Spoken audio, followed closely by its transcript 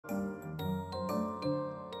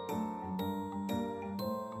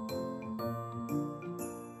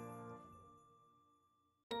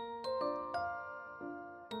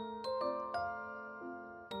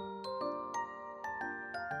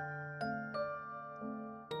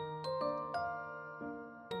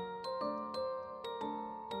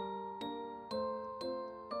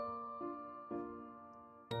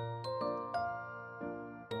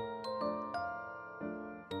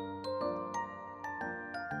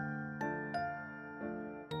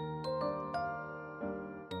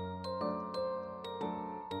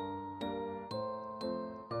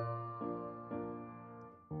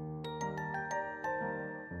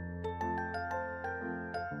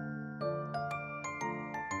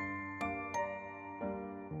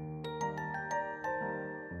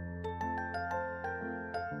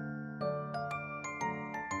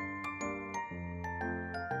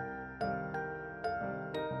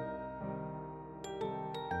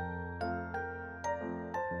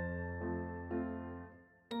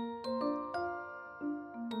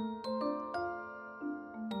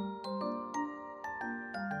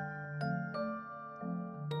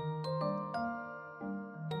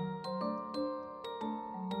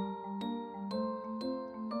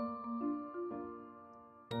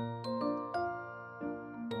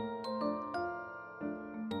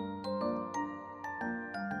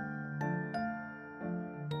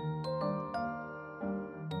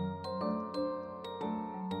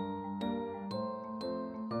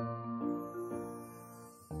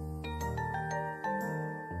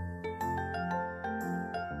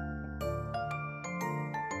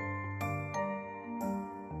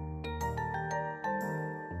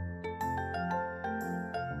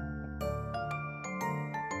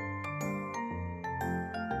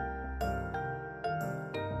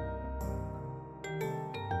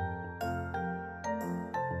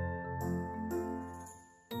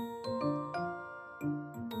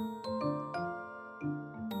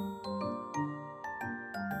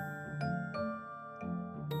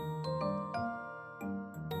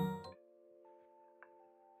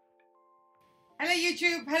Hello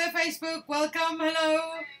YouTube, hello Facebook, welcome,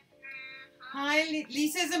 hello. Hi,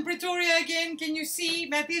 Lisa's in Pretoria again. Can you see?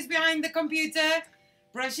 Matthew's behind the computer,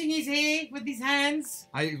 brushing his hair with his hands.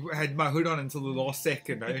 I had my hood on until the last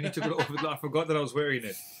second. I only took it off. I forgot that I was wearing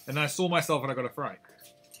it. And I saw myself and I got a fright.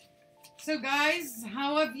 So guys,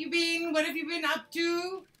 how have you been? What have you been up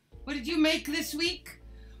to? What did you make this week?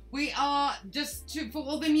 We are for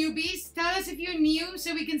all the newbies, tell us if you're new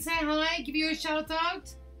so we can say hi, give you a shout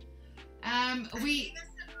out.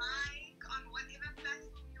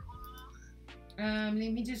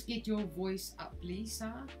 Let me just get your voice up,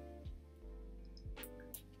 Lisa.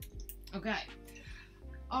 Okay.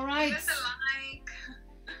 All right. Give us a like.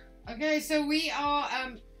 Okay, so we are.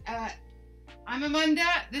 I'm Amanda.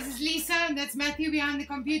 This is Lisa, and that's Matthew behind the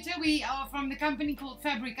computer. We are from the company called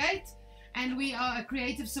Fabric8, and we are a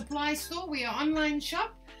creative supply store. We are an online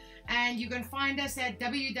shop, and you can find us at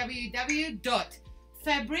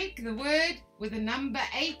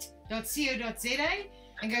www.fabric8.co.za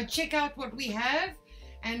and go check out what we have.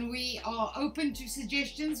 And we are open to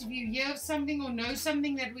suggestions. If you hear of something or know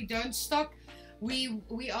something that we don't stock, we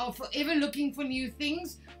are forever looking for new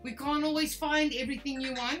things. We can't always find everything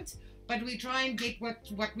you want, but we try and get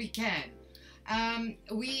what we can.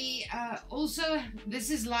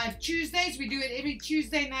 This is Live Tuesdays. We do it every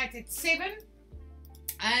Tuesday night at 7.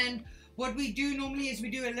 And what we do normally is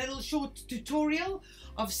we do a little short tutorial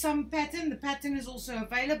of some pattern. The pattern is also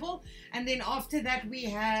available. And then after that we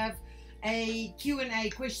have a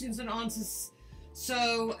Q&A, questions and answers.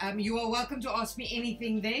 So you are welcome to ask me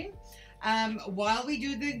anything then. While we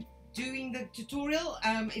doing the tutorial,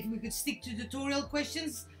 if we could stick to tutorial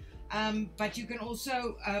questions, but you can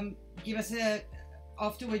also give us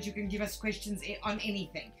afterwards you can give us questions on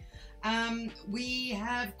anything. We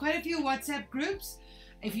have quite a few WhatsApp groups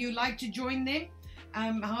if you like to join them.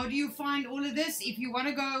 How do you find all of this? If you want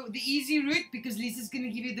to go the easy route, because Lisa's going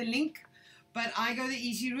to give you the link, but I go the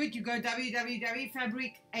easy route, you go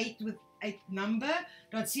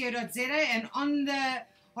www.fabric8.co.za, and on the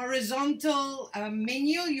horizontal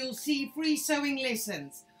menu you'll see free sewing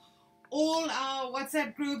lessons. All our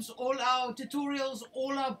WhatsApp groups, all our tutorials,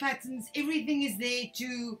 all our patterns, everything is there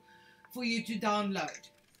for you to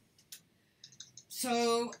download.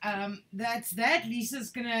 So that's that.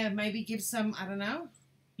 Lisa's gonna maybe give some, I don't know,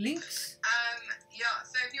 links. Yeah,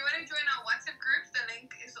 so if you want to join our WhatsApp group, the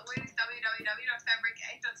link is always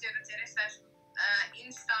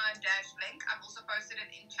www.fabric8.co.za/insta-link. I've also posted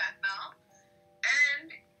it in chat now.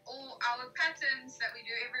 And all our patterns that we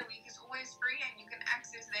do every week is always free, and you can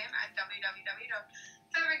access them at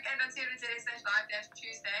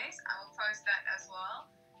www.fabric8.co.za/live-tuesdays. I will post that as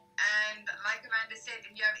well. And like Amanda said,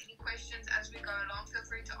 if you have any questions as we go along, feel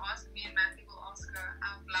free to ask me, and Matthew will ask her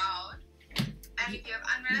out loud. And if you have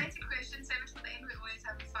unrelated questions, save it for the end. We always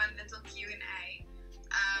have a fun little Q&A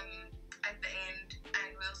at the end,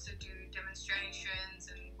 and we also do demonstrations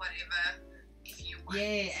and whatever if you want.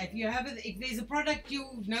 Yeah, if there's a product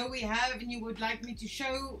you know we have and you would like me to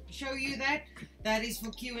show you that is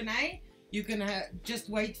for Q&A. You can just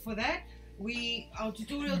wait for that. Our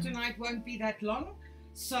tutorial tonight won't be that long,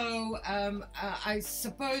 so I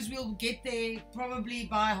suppose we'll get there probably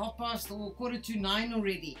by 9:30 or 9:45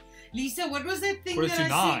 already. Lisa, what was that thing that I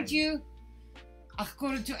sent you?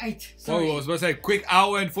 9:45. Sorry. Whoa, I was about to say, quick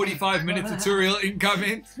hour and 45-minute tutorial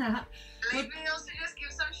incoming. Let me also just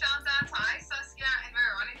give some shout outs. Hi Saskia and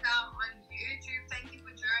Veronica on YouTube. Thank you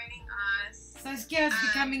for joining us. Saskia is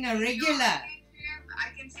becoming a regular. YouTube, I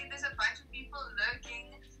can see there's a bunch of people lurking.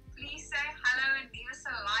 Please say hello and leave us a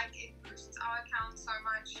like. It boosts our account so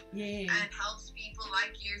much, and helps people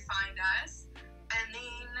like you find us. And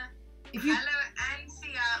then hello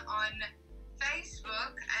Anthea on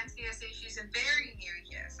Facebook. Anthea says she's very new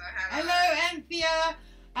here, so hello Anthea.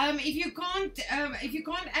 If you can't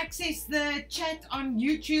access the chat on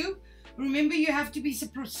YouTube, remember you have to be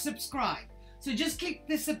subscribed. So just click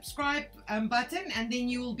the subscribe button, and then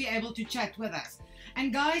you will be able to chat with us.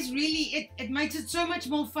 And guys, really, it makes it so much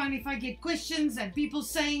more fun if I get questions and people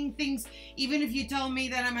saying things, even if you tell me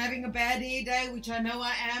that I'm having a bad hair day, which I know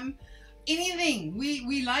I am. Anything,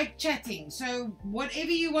 we like chatting. So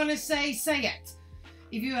whatever you want to say, say it.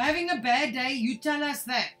 If you're having a bad day, you tell us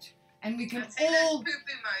that. And we can all... poop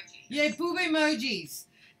emojis. Yeah, poop emojis.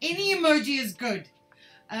 Any emoji is good.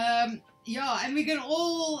 Yeah, and we can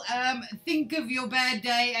all think of your bad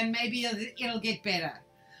day, and maybe it'll get better.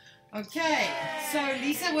 Okay, so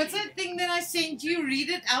Lisa, what's that thing that I sent you? Read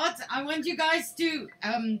it out. I want you guys to,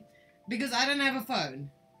 because I don't have a phone.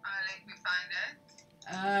 Let me find it.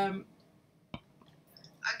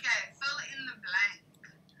 Okay, fill in the blank.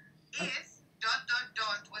 If ...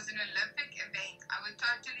 was an Olympic event, I would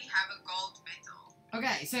totally have a gold medal.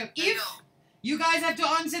 Okay, so if you guys have to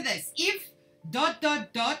answer this, if ...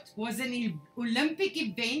 was an Olympic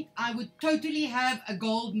event, I would totally have a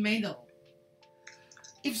gold medal.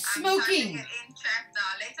 If smoking, I'm in chat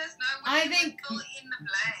now. Let us know what I you think would fill in the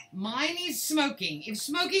blank. mine is smoking. If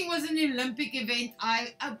smoking was an Olympic event,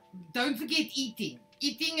 I don't forget eating.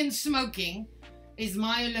 Eating and smoking is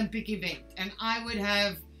my Olympic event, and I would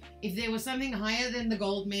have, if there was something higher than the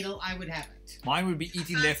gold medal, I would have it. Mine would be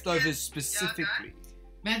eating leftovers specifically.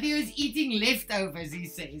 Matthew is eating leftovers, he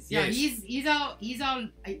says. Yeah, Yes. he's our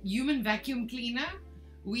human vacuum cleaner.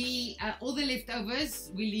 We all the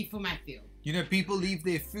leftovers we leave for Matthew. You know, people leave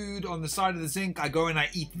their food on the side of the sink. I go and I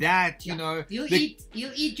eat that, you know. He'll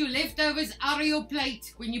eat your leftovers out of your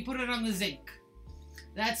plate when you put it on the zinc.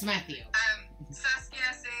 That's Matthew.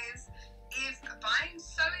 Saskia says, if buying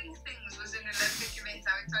sewing things was an Olympic event,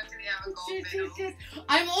 I would totally have a gold medal.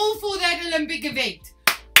 I'm all for that Olympic event.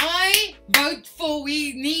 I vote for,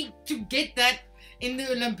 we need to get that in the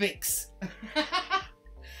Olympics.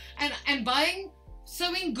 and buying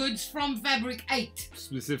sewing goods from Fabric8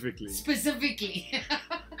 specifically. So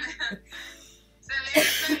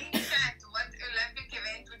let's know in chat, what Olympic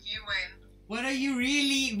event would you win? What are you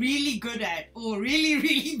really, really good at? Or really,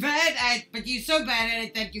 really bad at, but you're so bad at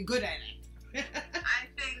it that you're good at it? I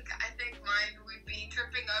think mine would be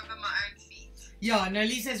tripping over my own feet. Yeah, no,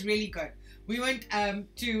 Lisa's really good. We went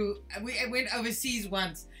we went overseas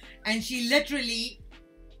once, and she literally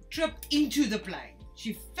tripped into the plane.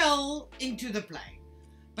 She fell into the plane.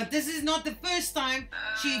 But this is not the first time.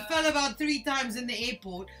 She fell about 3 times in the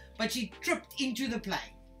airport, but she tripped into the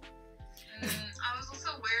plane. I was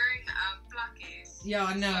also wearing pluckies.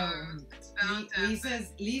 Yeah, no. So it's bound to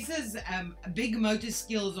Lisa's big motor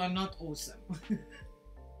skills are not awesome.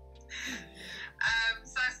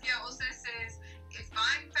 Saskia also says, if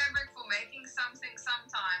buying fabric for making something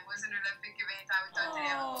sometime was an Olympic event, I would totally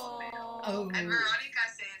have a gold medal. Oh. And Veronica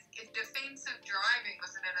says, if defensive driving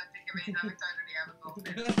was an Olympic event, I would totally have a gold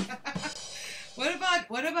medal.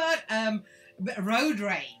 What about road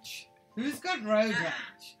rage? Who's got road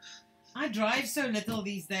rage? I drive so little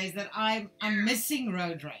these days that I'm missing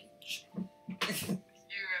road rage. You have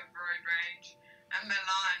road rage. And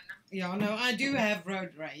Milan. Yeah, no, I do have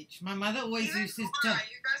road rage. My mother always Even used to Laura,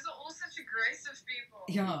 you guys are all such aggressive people.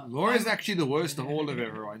 Yeah. Laura's actually the worst of all of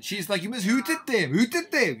everyone. She's like, you must hoot at them.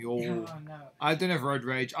 Yo. No. I don't have road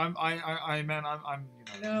rage. I'm you know.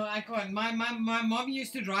 No, I can't. My mom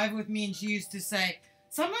used to drive with me, and she used to say,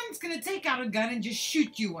 someone's going to take out a gun and just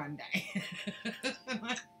shoot you one day.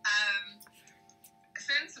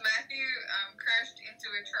 Since Matthew crashed into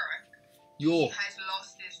a truck, he has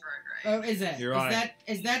lost his road rage. Oh, is it? You're right.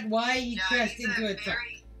 Is that why he crashed he's into a truck?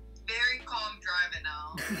 Very calm driver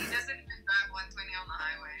now. He doesn't even drive 120 on the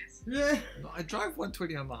highways. No, I drive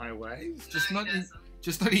 120 on the highway. No,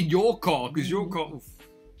 Just not in your car, because your car. Oof.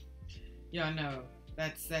 Yeah, no.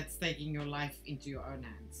 That's taking your life into your own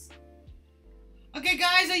hands. Okay,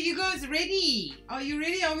 guys, are you guys ready? Are you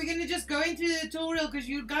ready? Are we going to just go into the tutorial? Because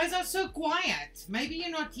you guys are so quiet. Maybe you're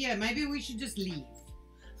not here. Maybe we should just leave.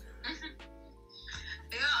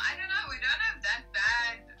 Yeah, I don't know. We don't have that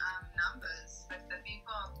bad numbers, but the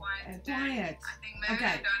people are quiet today. Quiet. I think maybe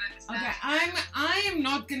they don't understand. Okay, I am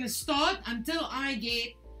not going to start until I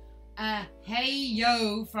get a hey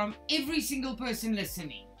yo from every single person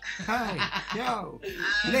listening. Hey, yo,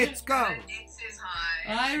 let's go. Renette says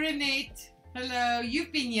hi. Hi, Renette. Hello.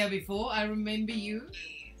 You've been here before. I remember you.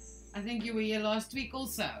 Yes. I think you were here last week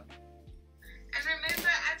also. And remember,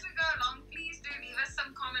 as we go along, please do leave us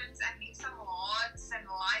some comments and leave some hearts and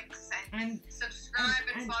likes and subscribe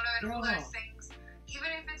and follow and all those things.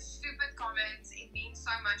 Even if it's stupid comments, it means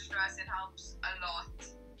so much to us. It helps a lot.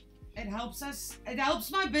 It helps us. It helps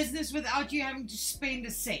my business without you having to spend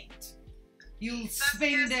a cent. You'll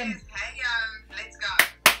spend them. Says, hey yo, let's go.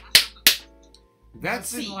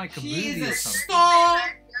 That's in like a movie or something. Star.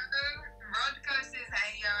 Rodko says,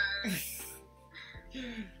 hey yo.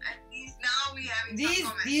 At least now we having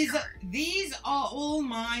These are all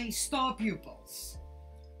my star pupils.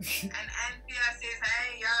 And Anthea says,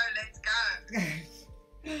 hey yo, let's go.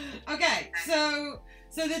 Okay, so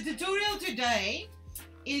the tutorial today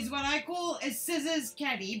is what I call a scissors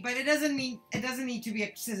caddy, but it doesn't need to be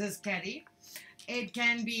a scissors caddy. It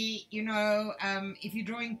can be, you know, if you're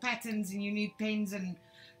drawing patterns and you need pens and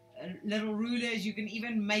little rulers, you can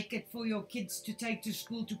even make it for your kids to take to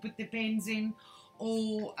school to put the pens in.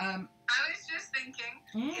 Or I was just thinking,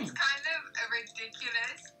 it's kind of a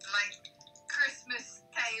ridiculous, like, Christmas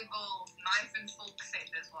table knife and fork set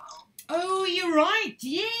as well. Oh, you're right.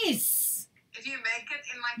 Yes. if you make it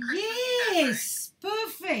in like Christmas Yes,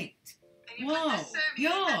 perfect. and you Wow. put the service Yeah.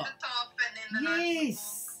 at the top and then the nice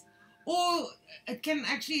Yes. Or it can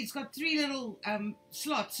actually, it's got 3 little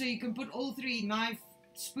slots, so you can put all 3, knife,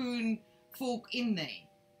 spoon, fork in there.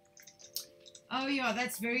 Oh yeah,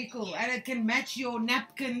 that's very cool. And it can match your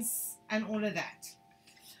napkins and all of that.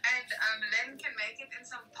 And Len can make it in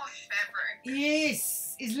some posh fabric.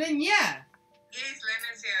 Yes. Is Lynn here? Yes,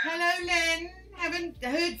 Len is here. Hello, Lynn. Haven't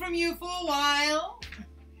heard from you for a while.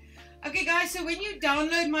 Okay, guys, so when you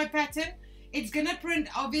download my pattern, it's going to print,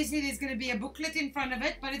 obviously there's going to be a booklet in front of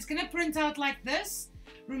it, but it's going to print out like this.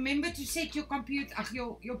 Remember to set your computer,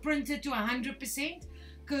 your printer to 100%,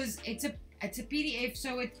 because it's a PDF,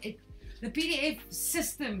 so the PDF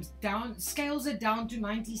system scales it down to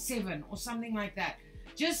 97 or something like that.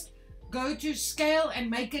 Just go to scale and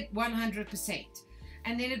make it 100%.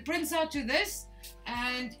 And then it prints out to this,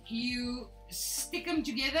 and you stick them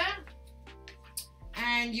together,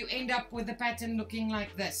 and you end up with the pattern looking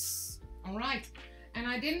like this. All right. And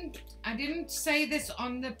I didn't say this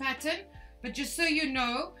on the pattern, but just so you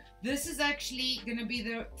know, this is actually going to be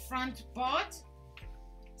the front part.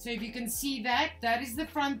 So if you can see that, that is the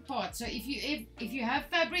front part. So if you have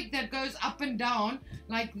fabric that goes up and down,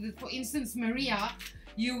 like for instance Maria,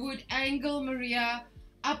 you would angle Maria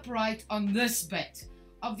upright on this bit.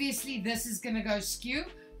 Obviously this is going to go skew,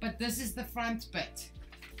 but this is the front bit.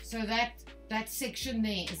 So that section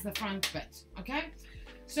there is the front bit. Okay.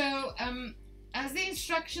 So as the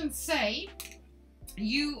instructions say,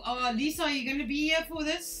 Lisa, are you going to be here for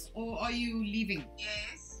this, or are you leaving?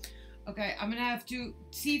 Yes. Okay, I'm going to have to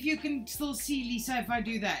see if you can still see Lisa if I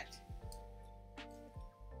do that.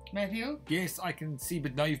 Matthew? Yes, I can see,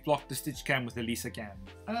 but now you've blocked the stitch cam with the Lisa cam.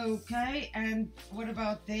 Okay, and what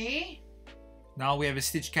about there? Now we have a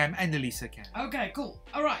stitch cam and a Lisa cam. Okay, cool.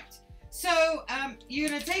 All right. So you're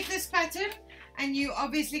going to take this pattern, and you're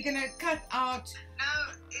obviously going to cut out...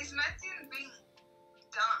 Now, is Matthew being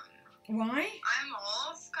done? Why? I'm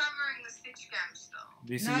half covering the stitch cam still.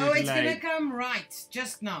 This No, is it's delayed. going to come right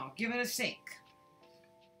just now. Give it a sec.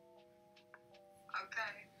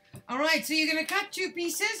 Okay. All right, so you're going to cut 2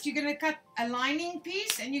 pieces. You're going to cut a lining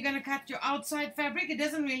piece, and you're going to cut your outside fabric. It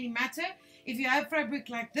doesn't really matter. If you have fabric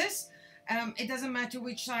like this, it doesn't matter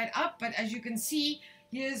which side up, but as you can see,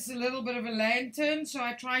 here's a little bit of a lantern, so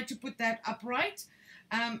I tried to put that upright.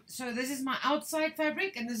 So this is my outside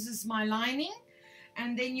fabric, and this is my lining.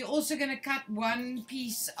 And then you're also going to cut 1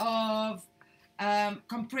 piece of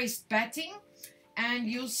compressed batting, and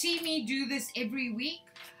you'll see me do this every week.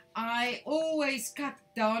 I always cut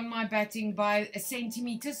down my batting by 1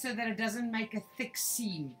 centimeter so that it doesn't make a thick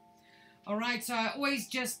seam. Alright, so I always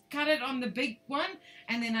just cut it on the big one,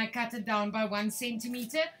 and then I cut it down by 1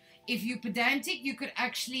 centimeter. If you're pedantic, you could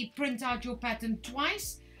actually print out your pattern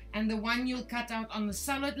twice, and the one you'll cut out on the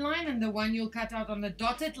solid line and the one you'll cut out on the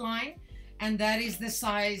dotted line, and that is the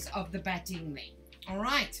size of the batting there.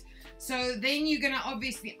 Alright, so then you're going to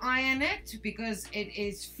obviously iron it, because it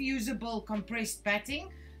is fusible compressed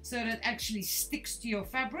batting, so that it actually sticks to your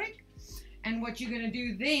fabric. And what you're going to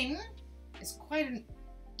do then is quite an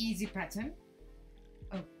easy pattern.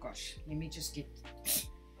 Oh gosh, let me just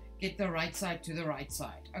get the right side to the right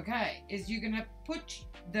side. Okay, is you're going to put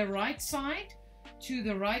the right side to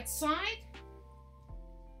the right side,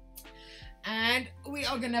 and we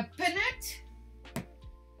are going to pin it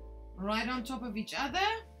right on top of each other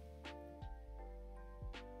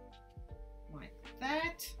like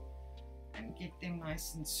that, and get them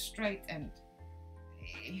nice and straight, and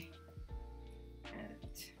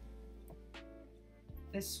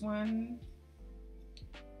this one,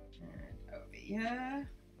 and over here.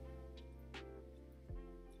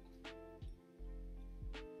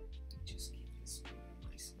 Just keep this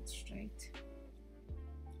nice and straight.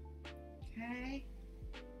 Okay.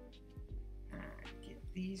 And get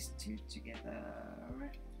these 2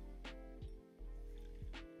 together.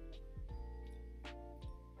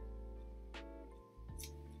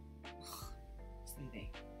 Stay there.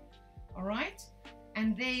 All right.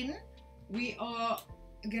 And then we are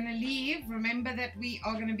going to leave, remember that we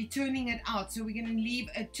are going to be turning it out, so we're going to leave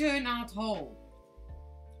a turnout hole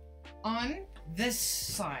on this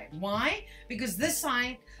side. Why? Because this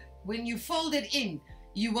side, when you fold it in,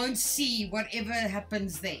 you won't see whatever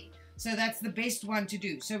happens there. So that's the best one to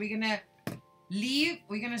do. So we're going to leave,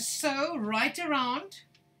 we're going to sew right around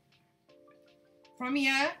from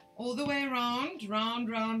here all the way around, round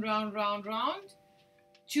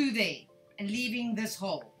to there, and leaving this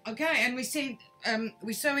hole. Okay, and we're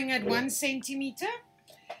sewing at 1 centimeter,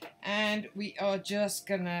 and we are just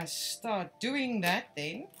gonna start doing that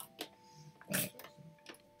then.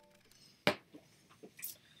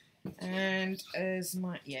 And is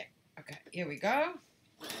my, yeah, okay, here we go.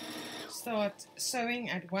 Start sewing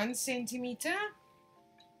at 1 centimeter.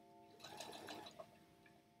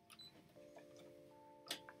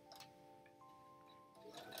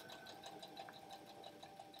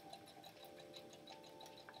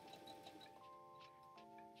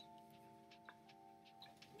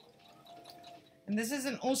 And this is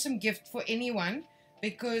an awesome gift for anyone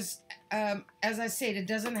because, as I said, it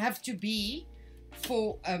doesn't have to be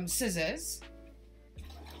for scissors.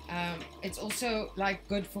 It's also like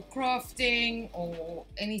good for crafting or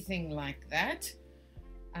anything like that.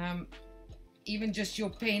 Even just your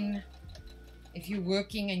pen, if you're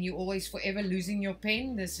working and you're always forever losing your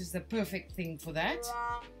pen, this is the perfect thing for that.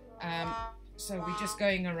 So we're just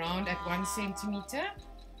going around at 1 centimeter.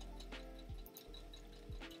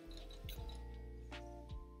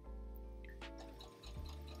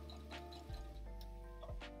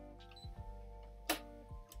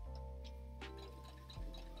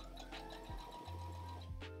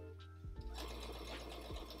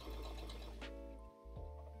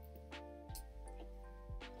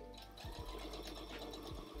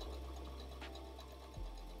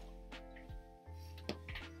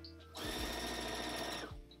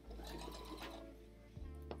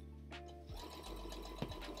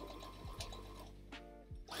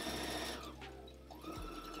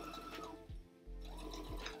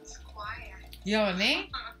 Yeah, ne?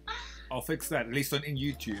 I'll fix that, at least on in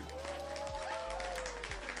YouTube.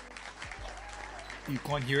 You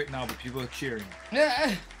can't hear it now, but people are cheering.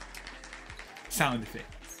 Sound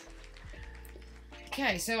effects.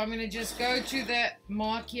 Okay, so I'm going to just go to the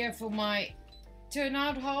mark here for my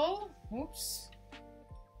turnout hole. Oops.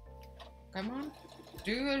 Come on.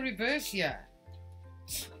 Do a reverse here.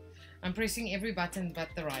 I'm pressing every button but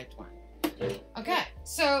the right one. Okay,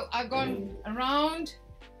 so I've gone around.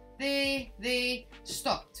 There,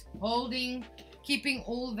 stopped, holding, keeping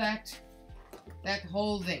all that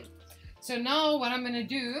hole there. So now what I'm going to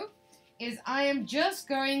do is I am just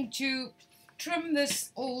going to trim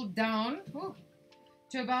this all down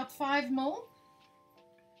to about 5 mil,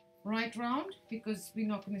 right round, because we're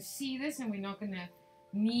not going to see this and we're not going to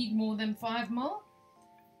need more than 5 mil.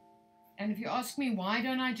 And if you ask me why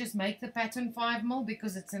don't I just make the pattern 5 mil,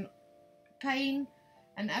 because it's an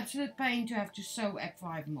absolute pain to have to sew at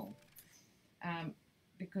 5 mil.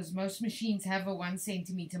 Because most machines have a 1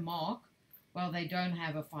 centimeter mark, while they don't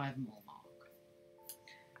have a 5 mil mark.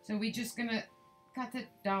 So we're just going to cut it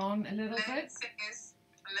down a little bit.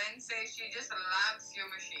 Lynn says she just loves your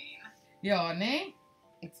machine. Yeah, ne?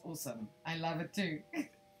 It's awesome. I love it too.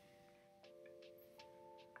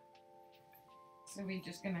 So we're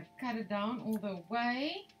just going to cut it down all the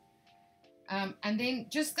way. And then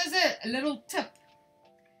just as a little tip,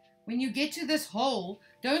 when you get to this hole,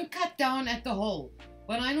 don't cut down at the hole.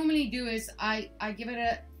 What I normally do is I give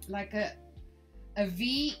it a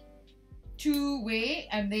V2 way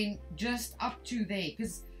and then just up to there.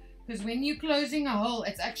 Because when you're closing a hole,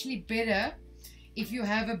 it's actually better if you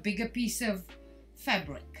have a bigger piece of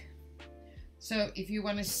fabric. So if you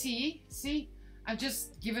want to see, I've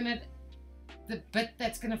just given it the bit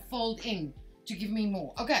that's going to fold in to give me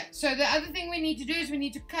more. Okay, so the other thing we need to do is we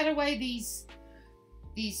need to cut away these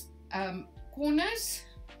corners.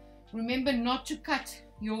 Remember not to cut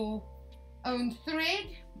your own thread,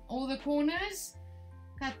 all the corners.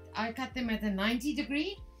 I cut them at a 90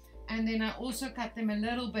 degree, and then I also cut them a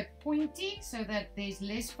little bit pointy so that there's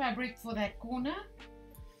less fabric for that corner.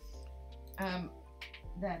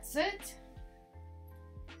 That's it.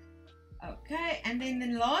 Okay, and then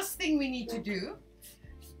the last thing we need to do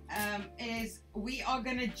is we are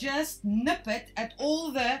going to just nip it at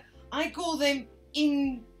all the, I call them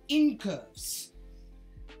in curves,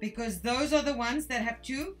 because those are the ones that have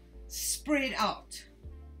to spread out.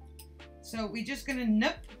 So we're just going to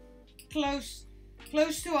nip close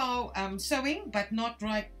to our sewing, but not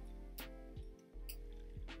right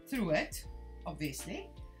through it, obviously.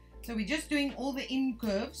 So we're just doing all the in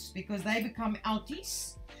curves because they become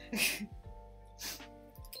outies.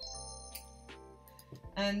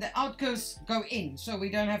 And the out curves go in, so we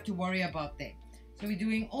don't have to worry about them. So we're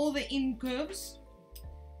doing all the in curves.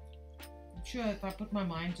 I'm sure if I put my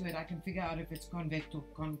mind to it, I can figure out if it's convex or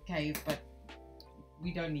concave, but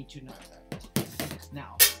we don't need to know that.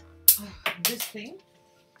 Now, this thing.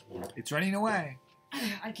 It's running away.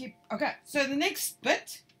 Okay, so the next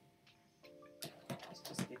bit. Let's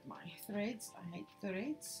just get my threads. I hate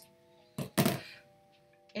threads.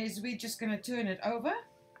 Is we're just going to turn it over.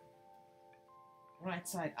 Right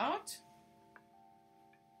side out.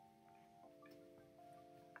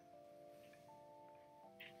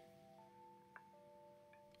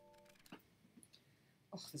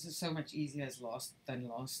 Oh, this is so much easier than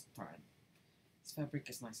last time. This fabric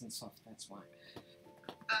is nice and soft, that's why.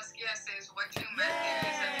 Saskia says, watching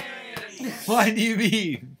Matthew is hilarious. What do you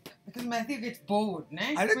mean? Because Matthew gets bored, no?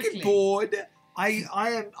 I don't get bored.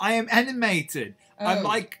 I am animated. Oh. I'm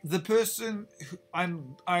like the person who,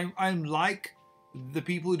 I'm like the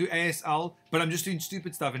people who do ASL, but I'm just doing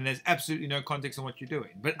stupid stuff and there's absolutely no context on what you're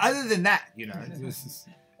doing. But other than that, you know, this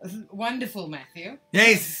is wonderful, Matthew.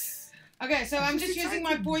 yes. Okay, so I'm just using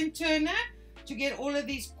my point turner to get all of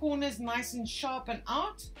these corners nice and sharp and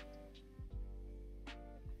out.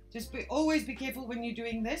 Just always be careful when you're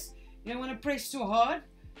doing this. You don't want to press too hard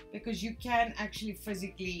because you can actually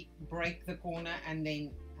physically break the corner and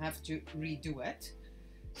then have to redo it.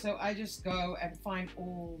 So I just go and find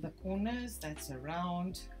all the corners that's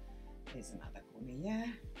around. There's another corner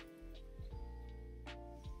here.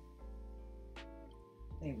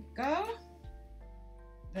 There we go.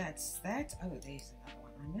 That's that. Oh, there's another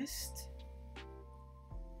one I missed.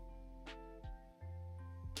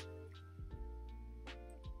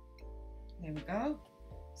 There we go.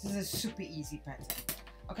 This is a super easy pattern.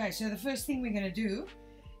 Okay, so the first thing we're going to do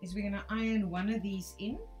is we're going to iron one of these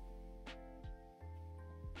in.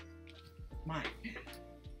 My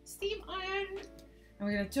steam iron. And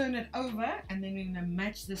we're going to turn it over and then we're going to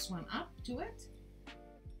match this one up to it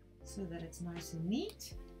so that it's nice and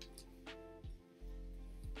neat.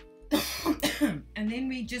 And then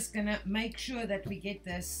we're just going to make sure that we get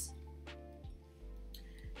this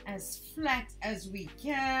as flat as we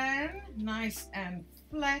can, nice and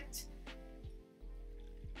flat,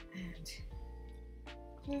 and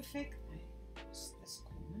perfect. I lost this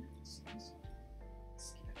corner.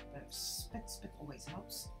 Let's give it a bit of spit. Spit always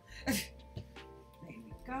helps. There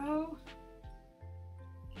we go.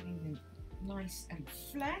 Getting them nice and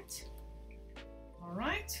flat. All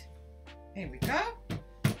right. There we go.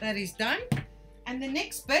 That is done. And the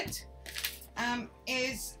next bit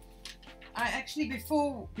is I actually,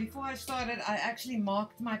 before I started, I actually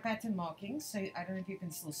marked my pattern markings. So I don't know if you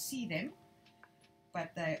can still see them,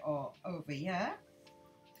 but they are over here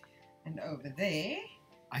and over there.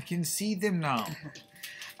 I can see them now.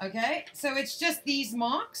 Okay, so it's just these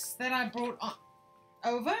marks that I brought on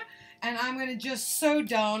over, and I'm going to just sew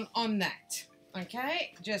down on that.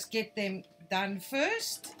 Okay, just get them done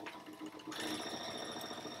first.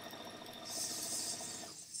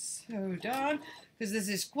 Sew down, because this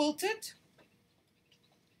is quilted.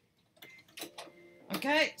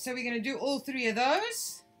 Okay, so we're going to do all three of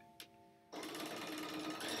those.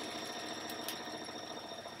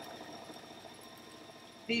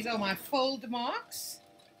 These are my fold marks.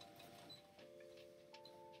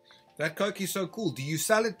 That 𝐓𝐾𝐄𝐓 is so cool. Do you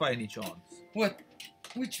sell it by any chance? What?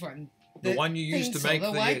 Which one? The one you used to make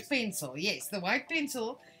the white pencil. Yes, the white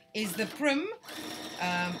pencil is the Prim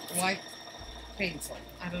white pencil.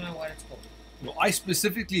 I don't know what it's called. Well, I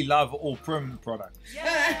specifically love all Prim products.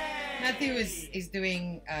 Matthew is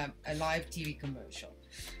doing a live TV commercial.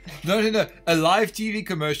 No. A live TV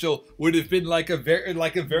commercial would have been like a very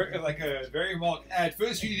marked ad.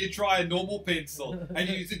 First, you need to try a normal pencil, and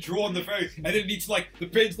you need to draw on the face, and then it needs to, the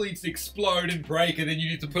pencil needs to explode and break, and then you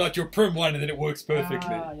need to pull out your Prim one, and then it works perfectly.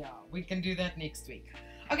 Yeah, we can do that next week.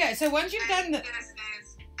 Okay, so once you've done the... And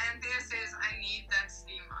there says, I need that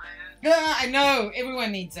steam iron. Yeah, I know.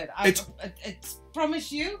 Everyone needs it. I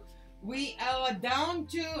promise you, we are down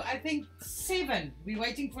to, I think, 7. We're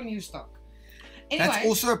waiting for new stock. Anyway, that's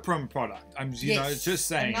also a Prim product. I'm just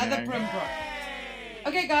saying. Another Prim product.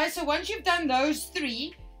 Okay, guys, so once you've done those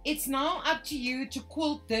 3, it's now up to you to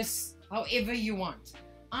quilt this however you want.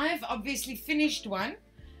 I've obviously finished one,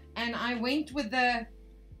 and I went with the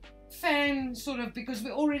fan sort of, because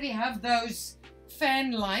we already have those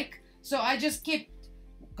fan-like, so I just kept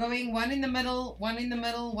going one in the middle, one in the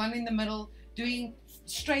middle, one in the middle, doing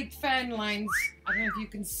straight fan lines. I don't know if you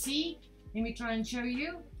can see. Let me try and show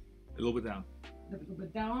you. A little bit down. A little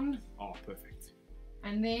bit down. Oh, perfect.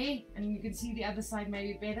 And there, and you can see the other side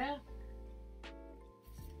maybe better.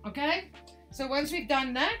 Okay, so once we've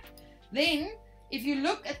done that, then if you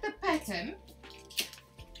look at the pattern,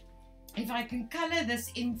 if I can color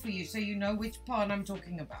this in for you so you know which part I'm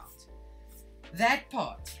talking about. That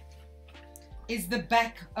part is the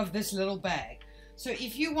back of this little bag. So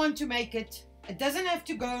if you want to make it, it doesn't have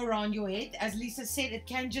to go around your head. As Lisa said, it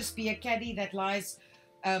can just be a caddy that lies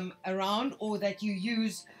around, or that you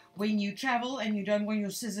use when you travel and you don't want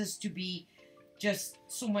your scissors to be just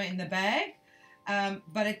somewhere in the bag.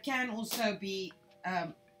 But it can also be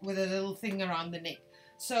with a little thing around the neck.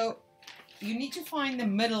 So you need to find the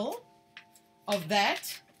middle of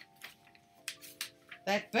that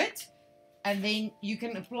bit, And then you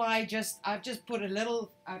can apply I've just put a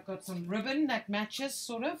little, I've got some ribbon that matches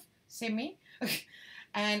sort of, semi.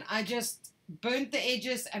 And I just burnt the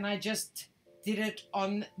edges and I just did it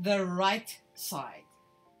on the right side.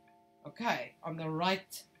 Okay, on the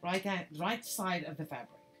right side of the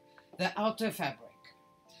fabric, the outer fabric.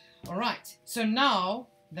 All right, so now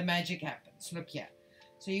the magic happens. Look here.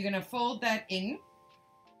 So you're gonna fold that in.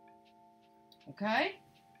 Okay,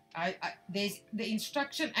 there's the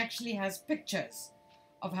instruction actually has pictures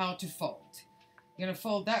of how to fold. You're gonna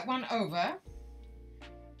fold that one over,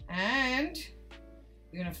 and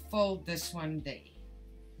you're gonna fold this one there.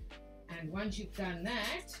 And once you've done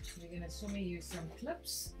that, we're gonna use some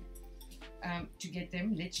clips to get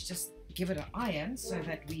them. Let's just give it an iron so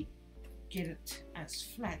that we get it as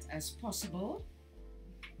flat as possible.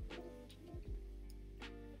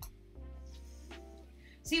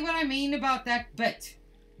 See what I mean about that bit?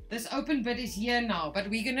 This open bit is here now, but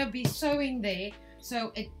we're gonna be sewing there,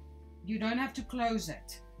 so you don't have to close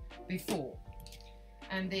it before.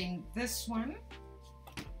 And then this one,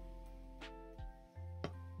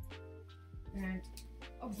 and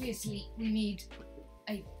obviously we need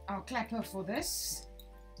our clapper for this,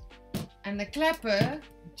 and the clapper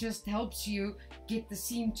just helps you get the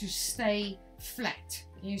seam to stay flat.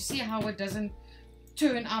 You see how it doesn't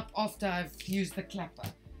turn up after I've used the clapper.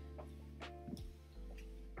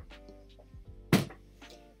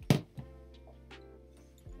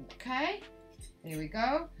 Okay, there we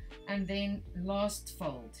go. And then last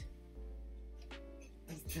fold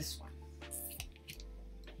is this one.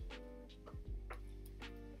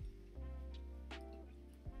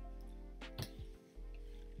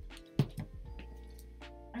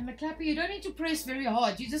 And the clapper, you don't need to press very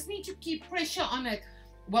hard. You just need to keep pressure on it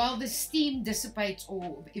while the steam dissipates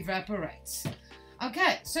or evaporates.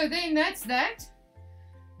 Okay, so then that's that.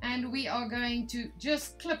 And we are going to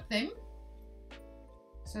just clip them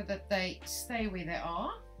so that they stay where they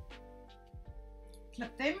are.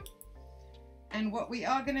 Clip them. And what we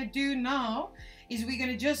are going to do now is we're going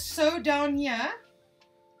to just sew down here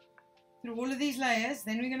through all of these layers.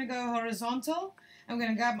 Then we're going to go horizontal and we're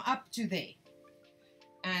going to come up to there.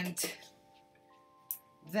 And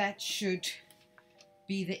that should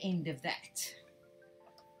be the end of that.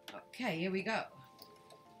 Okay, here we go.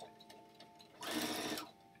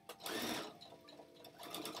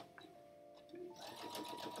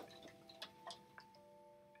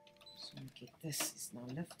 So get this is now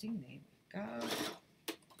lifting. There we go.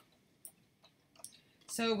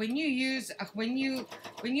 So when you use when you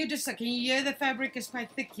just can you hear the fabric is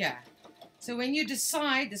quite thick here. So when you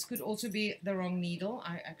decide, this could also be the wrong needle.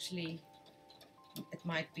 It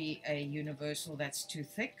might be a universal that's too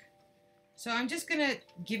thick. So I'm just gonna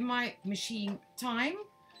give my machine time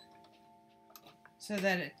so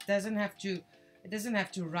that it doesn't have to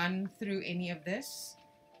run through any of this.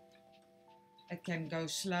 It can go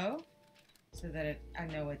slow so that I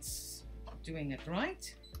know it's doing it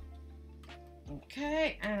right.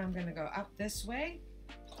 Okay, and I'm gonna go up this way.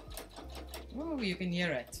 Oh, you can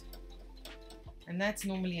hear it. And that's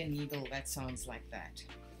normally a needle that sounds like that.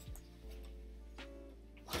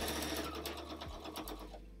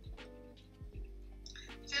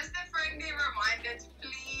 Just a friendly reminder to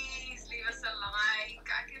please leave us a like.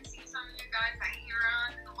 I can see some of you guys hanging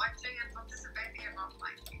around and watching and participating and not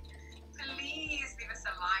liking. Please leave us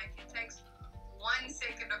a like. It takes 1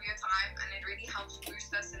 second of your time and it really helps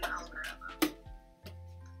boost us in the algorithm.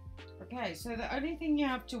 Okay, so the only thing you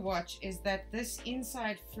have to watch is that this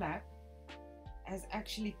inside flap has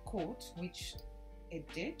actually caught, which it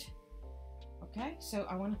did. Okay, so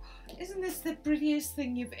isn't this the prettiest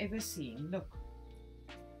thing you've ever seen? Look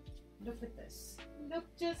at this.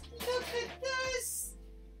 Just look at this.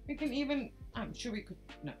 We can even, I'm sure we could,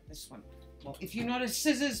 no, this one. Well, if you're not a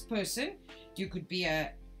scissors person, you could be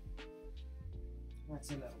that's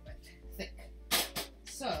a little bit thick.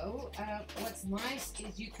 So, what's nice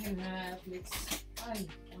is you can have,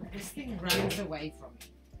 this thing runs away from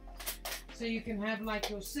me. So you can have like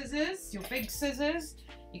your scissors, your big scissors.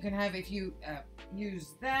 You can have, if you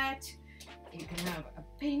use that, you can have a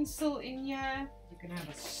pencil in here. You can have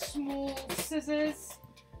a small scissors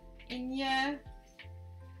in here.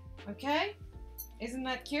 Okay, isn't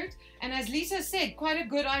that cute? And as Lisa said, quite a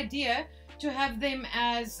good idea to have them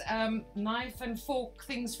as knife and fork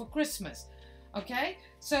things for Christmas. Okay,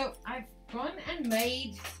 so I've gone and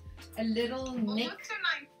made a little neck.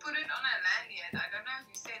 Put it on a lanyard. I don't know if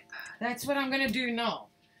you said that. That's what I'm going to do now.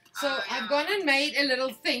 So I've gone and made a little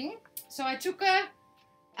thing. So I took a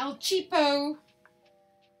𝐓𝐷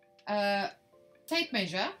tape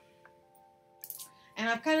measure and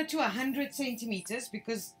I've cut it to 100 centimeters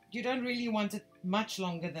because you don't really want it much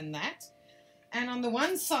longer than that. And on the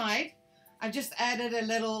one side, I just added a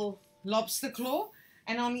little lobster claw.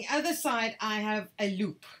 And on the other side, I have a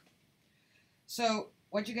loop. So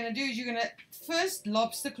what you're going to do is you're going to first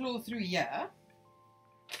lobster claw through here.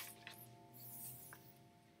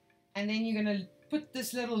 And then you're going to put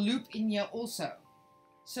this little loop in here also.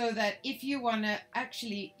 So that if you want to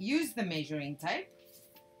actually use the measuring tape,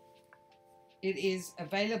 it is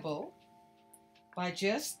available by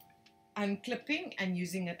just unclipping and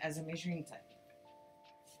using it as a measuring tape.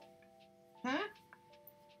 Huh?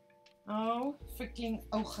 Oh, freaking,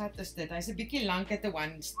 oh god is dit. Hy's 'n bietjie lank at the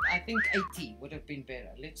one. I think 80 would have been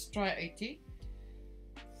better. Let's try 80.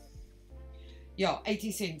 Yeah,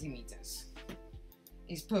 80 centimeters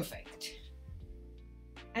is perfect.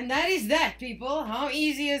 And that is that, people. How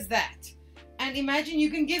easy is that? And imagine you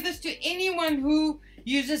can give this to anyone who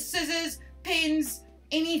uses scissors, pens,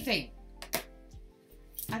 anything.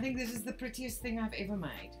 I think this is the prettiest thing I've ever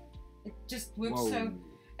made. It just works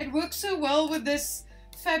it works so well with this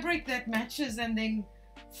fabric that matches and then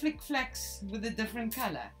flick-flacks with a different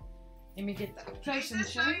color. Let me get up close and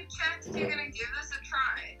show you. Chat if you're gonna give this a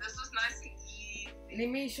try. This was nice and easy. Let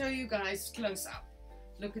me show you guys close up.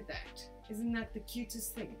 Look at that. Isn't that the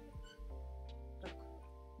cutest thing? Look,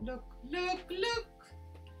 look, look, look.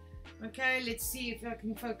 Okay, let's see if I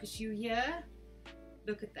can focus you here.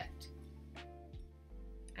 Look at that.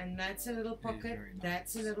 And that's a little pocket,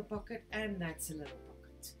 that's a little pocket, and that's a little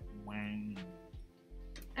pocket. Wow.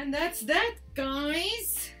 And that's that,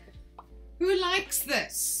 guys. Who likes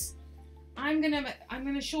this? I'm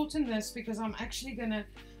gonna shorten this because I'm gonna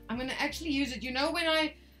actually use it. You know,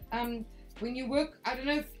 when you work, I don't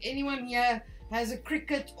know if anyone here has a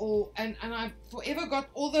Cricut and I've forever got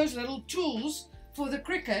all those little tools for the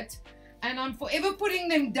Cricut, and I'm forever putting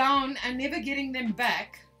them down and never getting them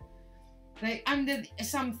back. They're under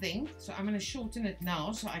something, so I'm going to shorten it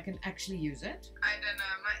now so I can actually use it. I don't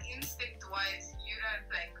know, my instinct was you don't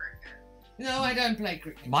play cricket. No, I don't play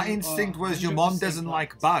cricket. My instinct was your mom doesn't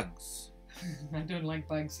like bugs. I don't like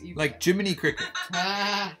bugs either. Like Jiminy Cricket.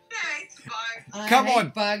 Ah, bugs. Come on.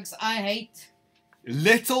 Bugs. I hate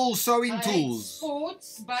Little sewing I tools. hate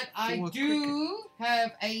sports, but I do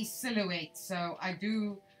have a silhouette, so I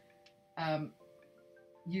do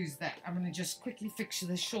use that. I'm going to just quickly fix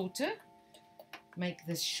this shorter. Make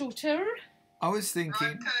this shorter. I was thinking.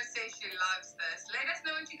 Ronco says she loves this. Let us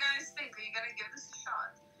know what you guys think. Are you going to give this a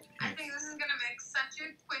shot? I think this is going to make such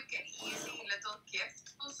a quick and easy little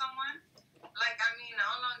gift for someone. Like, I mean,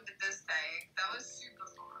 how long did this take? That was super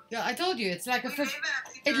fun. Yeah, I told you, it's like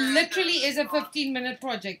it literally is a 15-minute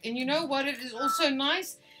project. And you know what? It is also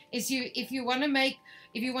nice is if you want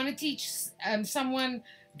to teach someone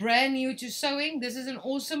brand new to sewing, this is an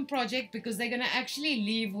awesome project because they're going to actually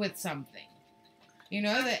leave with something. You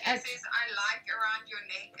know, says, I like around your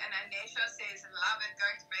neck, and Anesha says, love it,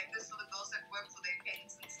 going to make this for the girls that work for their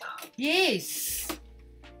pens and stuff. Yes.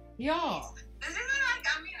 Yeah. This isn't like,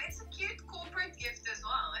 I mean, it's a cute corporate gift as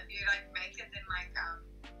well, if you like make it in like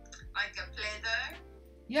a pleather.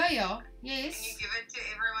 Yeah, yeah, yes. And you give it to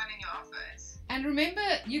everyone in your office. And remember,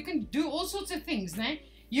 you can do all sorts of things, né?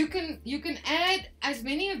 You can add as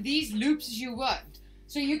many of these loops as you want.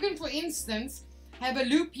 So you can, for instance, have a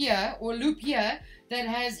loop here or loop here that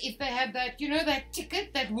has, if they have that, you know, that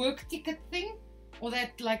ticket, that work ticket thing, or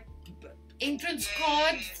that like entrance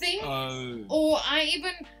card thing. Or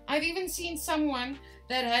I've even seen someone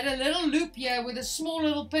that had a little loop here with a small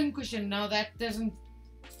little pin cushion. Now that doesn't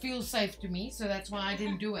feel safe to me, so that's why I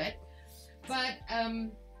didn't do it. But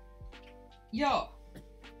yeah.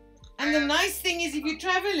 And the nice thing is, if you're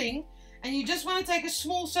traveling and you just want to take a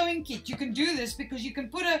small sewing kit, you can do this because you can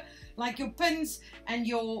put like your pins and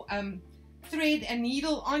your thread and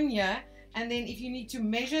needle on here, and then if you need to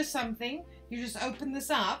measure something, you just open this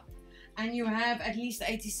up and you have at least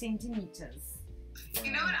 80 centimeters.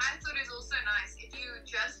 You know what I thought is also nice? If you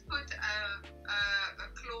just put a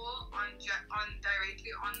claw on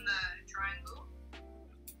directly on the triangle,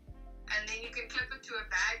 and then you can clip it to a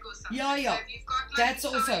bag or something. Yeah, yeah. So if you've got, like, that's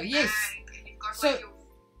also, yes. And you've got, so, like, your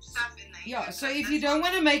stuff in there. Yeah, so if you don't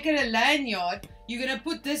want to make it a lanyard, you're going to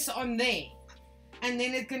put this on there. And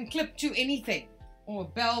then it can clip to anything. Or a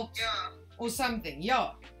belt. Yeah. Or something,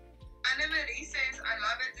 yeah. Anna Marie says, I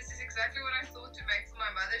love it. This is exactly what I thought to make for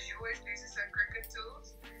my mother. She always uses her cricket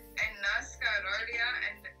tools. And Naska, Rolia,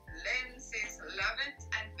 and Len says, love it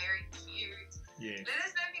and very cute. Yeah. Let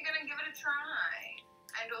us know if you're going to give it a try.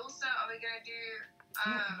 And also, are we going to do,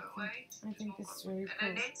 wait. I think it's very cool.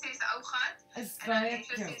 And Annette says, 𝐓𝐷. It's And very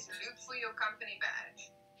Anisha cool. says, loop for your company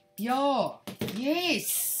badge. Yeah,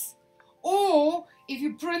 yes. Or if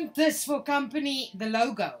you print this for company, the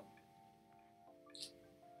logo.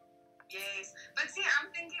 Yes. Yes, but see, I'm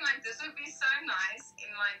thinking like this would be so nice in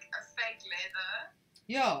like a fake leather.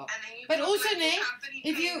 Yeah. And then you But put, also, like, ne, your company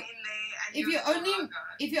if pen you- in there and if your you only logo.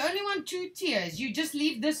 if you only want 2 tiers, you just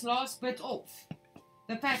leave this last bit off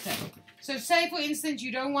the pattern. So say for instance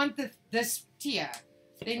you don't want this tier,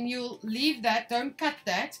 then you'll leave that, don't cut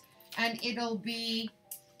that, and it'll be,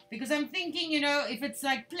 because I'm thinking, you know, if it's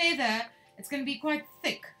like pleather, it's going to be quite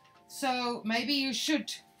thick. So maybe you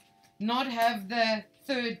should not have the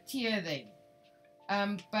 3rd tier then.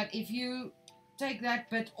 But if you take that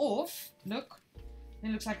bit off, look, it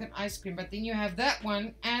looks like an ice cream, but then you have that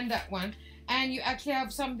one, and you actually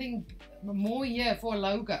have something more here for a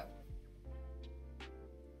logo.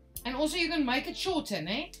 And also you can make it shorter,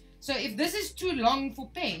 eh? So if this is too long for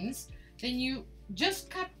pens, then you just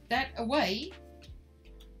cut that away,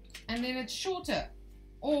 and then it's shorter,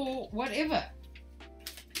 or whatever.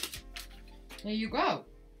 There you go.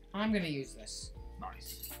 I'm going to use this.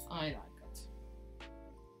 Nice. I like it.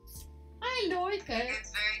 I like it.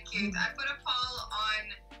 It's very cute. I put a poll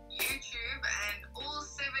on YouTube and all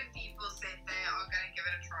 7 people said they are going to give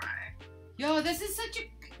it a try. Yo, this is such a,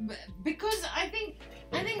 because I think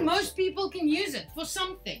most people can use it for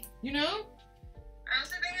something, you know? I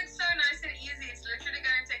also think it's so nice and easy. It's literally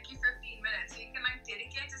going to take you 15 minutes. So you can like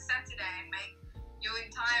dedicate a Saturday and make your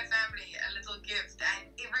entire family a little gift, and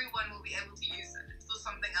everyone will be able to use it for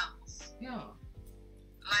something else. Yeah.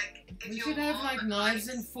 Like if We your should have mom like knives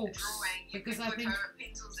likes and forks, drawing, you because can I put think her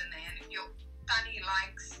pencils in there, and if your Tanny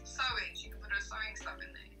likes sewing, she can put her sewing stuff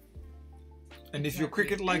in there. And if your Exactly.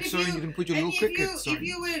 cricket likes And if sewing, you can put your little cricket if sewing.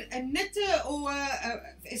 you were a knitter or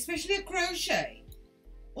especially a crochet,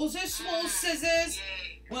 also small scissors,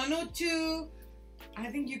 Yeah. 1 or 2,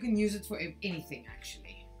 I think you can use it for anything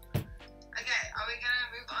actually. Okay, are we gonna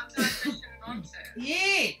move on to our question and answers?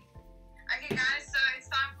 Yeah. Okay, guys, so it's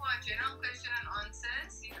time for our general question and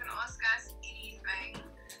answers. You can ask us anything,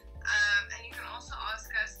 and you can also ask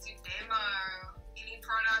us to demo any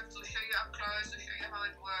product or show you up close or show you how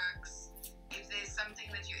it works. If there's something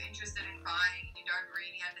that you're interested in buying and you don't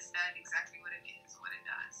really understand exactly what it is or what it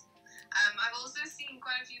does. I've also seen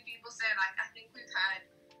quite a few people say, like, I think we've had,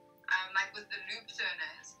 like with the loop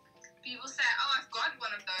turners, people say, oh, I've got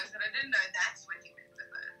one of those, but I didn't know that's what you meant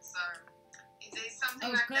with it. So if there's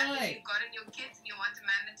something like that that you've got in your kit and you want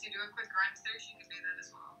Amanda to do a quick run through, she can do that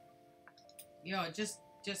as well. Yeah, just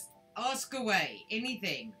ask away,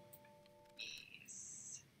 anything.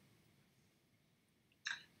 Yes.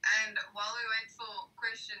 And while we wait for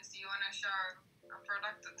questions, do you want to show a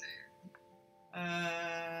product or two?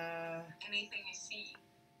 Anything you see?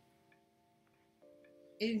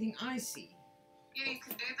 Anything I see. Yeah, you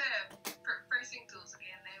can do the pressing tools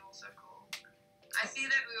again. They're also cool. I see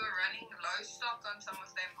that we were running low stock on some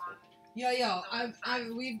of them on. Yeah.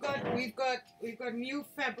 We've got new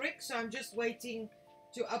fabric, so I'm just waiting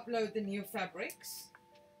to upload the new fabrics.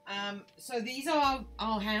 So these are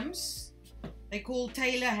our hams. They're called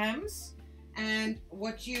tailor hams, and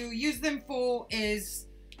what you use them for is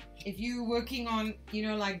if you're working on, you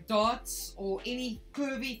know, like darts or any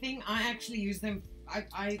curvy thing. I actually use them.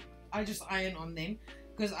 I just iron on them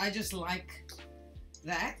because I just like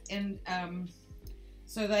that, and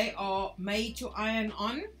so they are made to iron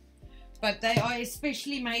on, but they are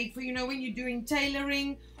especially made for, you know, when you're doing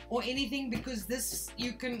tailoring or anything, because this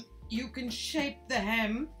you can shape the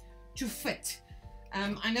hem to fit.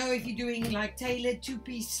 I know if you're doing like tailored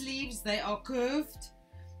 2-piece sleeves, they are curved.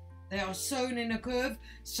 They are sewn in a curve,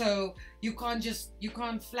 so you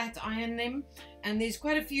can't flat iron them. And there's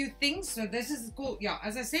quite a few things. So this is called, yeah,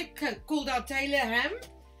 as I said, called our tailor hem.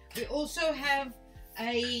 We also have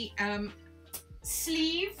a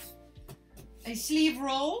sleeve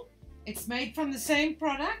roll. It's made from the same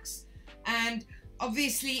products, and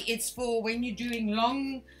obviously it's for when you're doing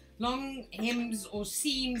long hems or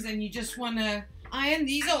seams and you just want to iron.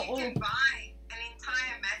 These are all. You can buy an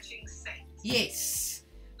entire matching set. Yes.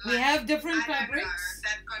 Like, We have different I don't fabrics.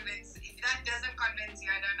 know, if that doesn't convince you,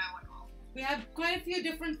 I don't know what will. We have quite a few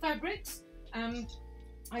different fabrics.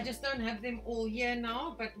 I just don't have them all here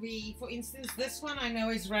now, but for instance, this one I know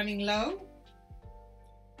is running low.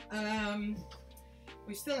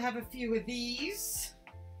 We still have a few of these,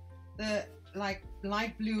 the like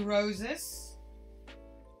light blue roses.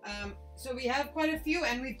 So we have quite a few,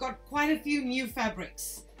 and we've got quite a few new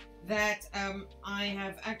fabrics that I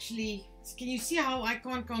have actually. Can you see how I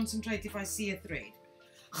can't concentrate if I see a thread?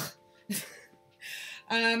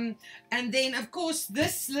 And then of course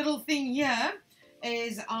this little thing here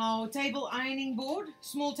is our table ironing board,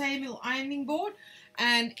 small table ironing board,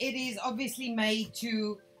 and it is obviously made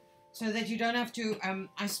so that you don't have to.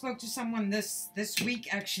 I spoke to someone this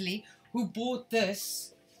week actually who bought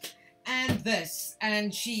this, and this,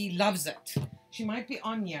 and she loves it. She might be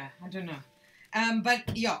on here, I don't know.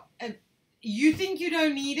 But yeah, you think you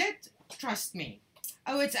don't need it? Trust me.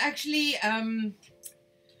 Oh, it's actually oh,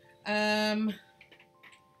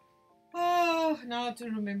 now to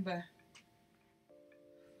remember.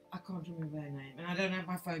 I can't remember her name, and I don't have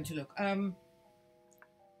my phone to look.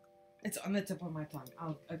 It's on the tip of my tongue.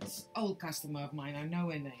 It's an old customer of mine. I know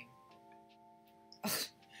her name.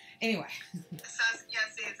 Anyway. Saskia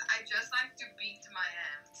says, I just like to beat my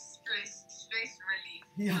hands. Stress relief.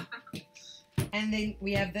 Yeah. And then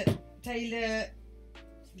we have the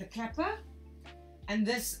the clapper. And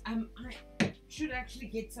this, I should actually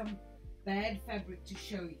get some bad fabric to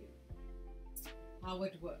show you how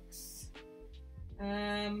it works.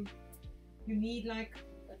 You need like,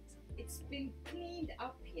 it's been cleaned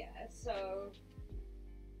up here, so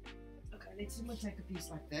okay, let's take a piece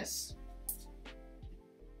like this.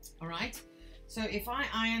 All right, so if I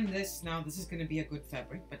iron this now, this is going to be a good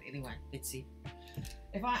fabric, but anyway, let's see.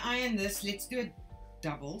 If I iron this, let's do it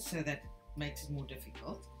double so that makes it more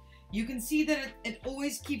difficult. You can see that it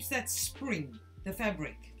always keeps that spring, the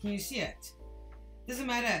fabric. Can you see it? Doesn't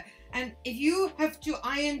matter. And if you have to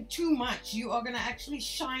iron too much, you are going to actually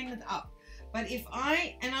shine it up. But if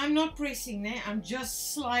I'm not pressing there, I'm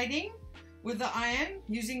just sliding with the iron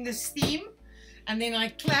using the steam, and then I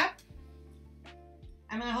clap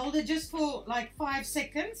and I hold it just for like 5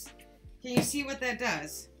 seconds. Can you see what that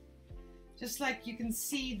does? Just like you can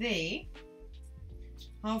see there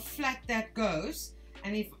how flat that goes.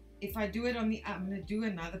 And if I do it on the, I'm going to do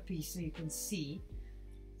another piece so you can see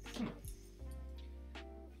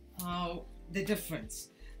how the difference.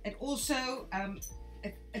 It also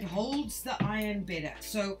it holds the iron better.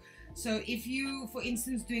 So if you, for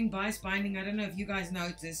instance, doing bias binding, I don't know if you guys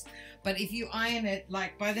noticed, but if you iron it,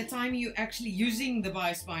 like by the time you actually using the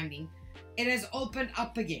bias binding, it has opened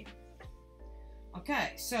up again.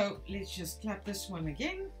 Okay, so let's just clap this one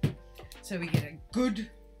again, so we get a good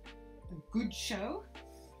show.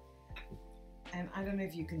 And I don't know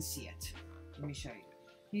if you can see it. Let me show you.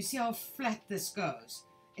 You see how flat this goes?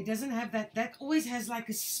 It doesn't have that always has like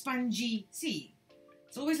a spongy, see?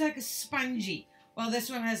 It's always like a spongy. Well, this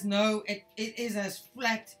one has no, it is as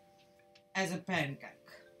flat as a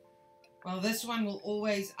pancake. Well, this one will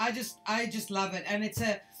always, I just love it. And it's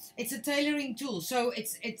a tailoring tool. So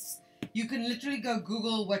it's you can literally go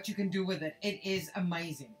Google what you can do with it. It is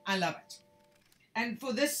amazing. I love it. And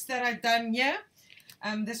for this that I've done here,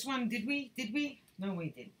 this one, did we? No, we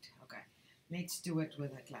didn't. Okay. Let's do it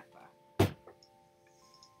with a clapper.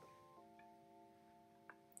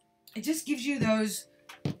 It just gives you those,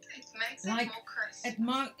 it makes like, it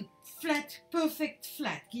more crisp. Flat, perfect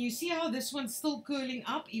flat. Can you see how this one's still curling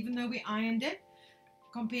up even though we ironed it?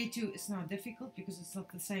 Compared to, it's now difficult because it's not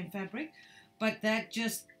the same fabric, but that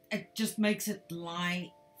just, it just makes it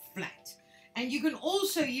lie flat. And you can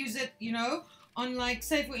also use it, you know, on, like,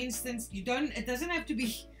 say for instance, it doesn't have to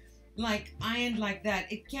be like ironed like that.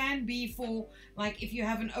 It can be for, like, if you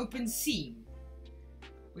have an open seam,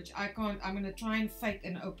 which I can't. I'm going to try and fake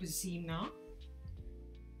an open seam now.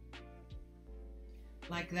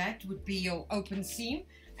 Like that would be your open seam,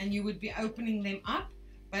 and you would be opening them up.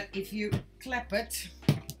 But if you clap it,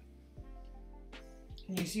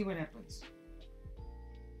 can you see what happens?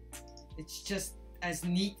 It's just as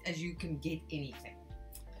neat as you can get anything.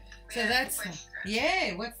 So that's,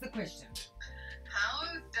 yeah, what's the question?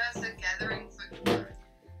 How does a gathering foot work?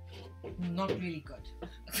 Not really good.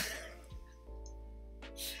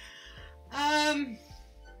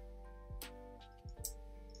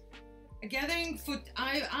 A gathering foot,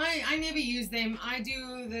 I never use them. I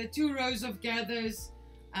do the 2 rows of gathers.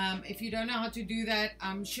 If you don't know how to do that,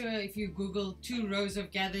 I'm sure if you Google 2 rows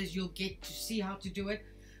of gathers, you'll get to see how to do it,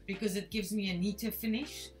 because it gives me a neater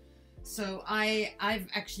finish. So I've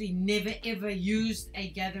actually never ever used a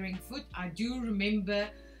gathering foot. I do remember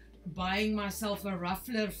buying myself a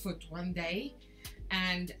ruffler foot one day,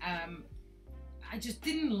 and I just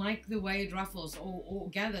didn't like the way it ruffles or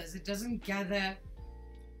gathers. It doesn't gather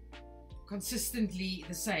consistently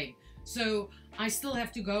the same. So I still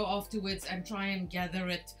have to go afterwards and try and gather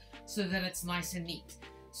it so that it's nice and neat.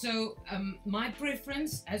 So my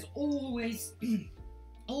preference has always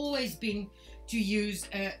always been to use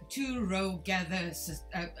a 2-row gather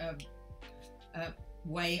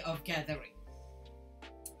way of gathering.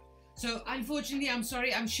 So unfortunately, I'm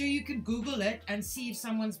sorry, I'm sure you can Google it and see if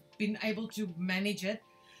someone's been able to manage it.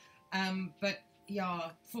 But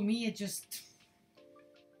yeah, for me, it just,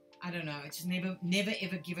 I don't know, it's never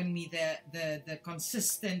ever given me the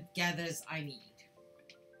consistent gathers I need.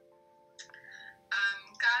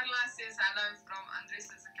 Carla says hello from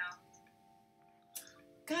Andres' account.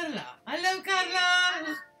 Carla. Hallo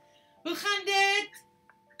Carla. Hoe gaan dit?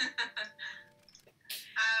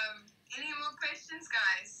 Any more questions,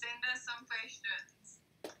 guys? Send us some questions.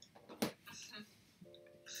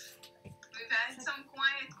 We've had some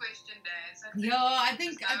quiet question days. I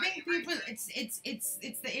think people,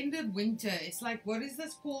 it's the end of winter. It's like, what is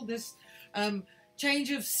this called? This change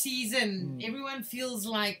of season. Everyone feels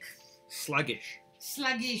like sluggish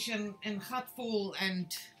and hotful,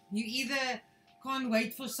 and you either can't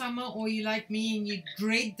wait for summer, or you like me and you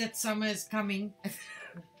dread that summer is coming.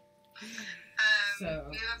 So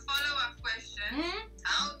we have a follow-up question.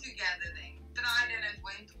 How to gather them? Tried and it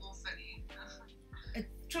went awfully.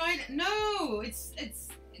 No, it's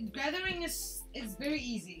gathering is very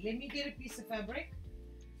easy. Let me get a piece of fabric.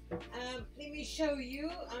 Let me show you.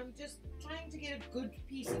 I'm just trying to get a good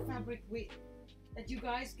piece of fabric that you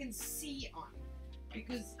guys can see on,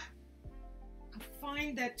 because I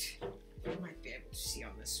find that you might be able to see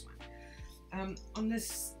on this one. On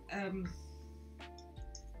this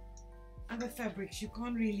other fabrics you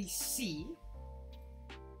can't really see.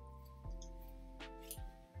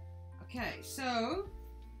 Okay, so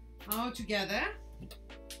how to gather?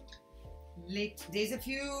 There's a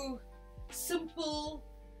few simple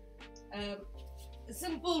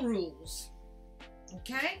rules.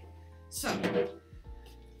 Okay, so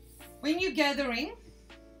when you're gathering,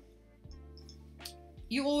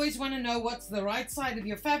 you always want to know what's the right side of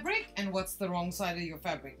your fabric and what's the wrong side of your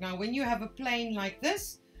fabric. Now, when you have a plain like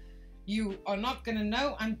this, you are not going to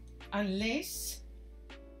know unless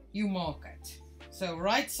you mark it. So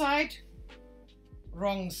right side,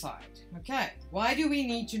 wrong side. Okay, why do we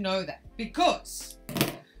need to know that? Because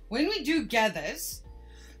when we do gathers,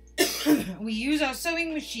 we use our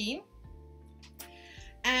sewing machine,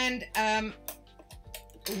 and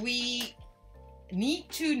we need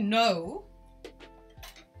to know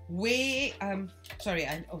where, sorry,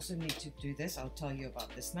 I also need to do this. I'll tell you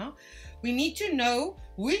about this now. We need to know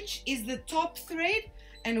which is the top thread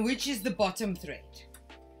and which is the bottom thread.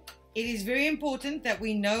 It is very important that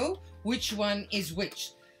we know which one is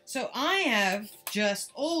which. So I have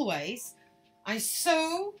just always, I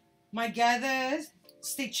sew my gather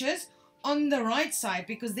stitches on the right side,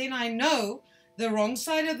 because then I know the wrong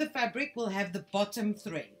side of the fabric will have the bottom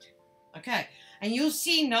thread. Okay, and you'll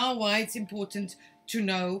see now why it's important to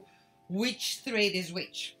know which thread is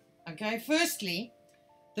which. Okay, firstly,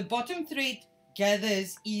 the bottom thread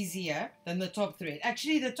gathers easier than the top thread.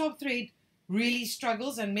 Actually, the top thread really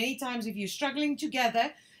struggles, and many times if you're struggling to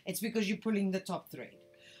gather, it's because you're pulling the top thread.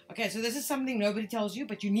 Okay, so this is something nobody tells you,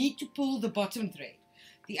 but you need to pull the bottom thread.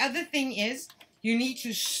 The other thing is you need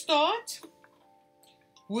to start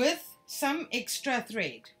with some extra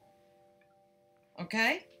thread.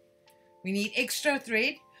 Okay, we need extra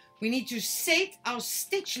thread. We need to set our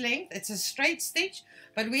stitch length. It's a straight stitch,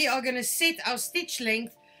 but we are going to set our stitch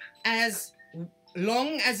length as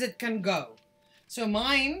long as it can go. So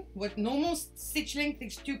mine, with normal stitch length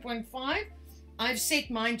is 2.5, I've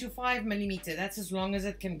set mine to 5 millimeter. That's as long as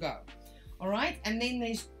it can go. All right, and then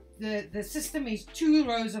there's the system is 2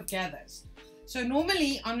 rows of gathers. So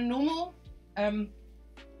normally on a normal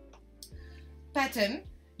pattern,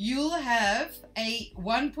 you'll have a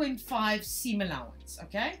 1.5 seam allowance.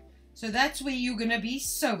 Okay, so that's where you're going to be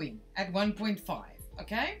sewing at 1.5.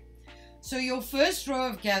 Okay, so your first row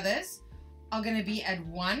of gathers are going to be at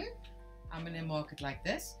 1. I'm going to mark it like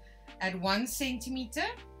this, at 1 centimeter,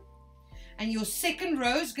 and your second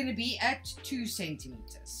row is going to be at 2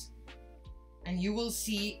 centimeters, and you will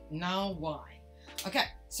see now why. Okay,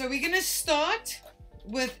 so we're going to start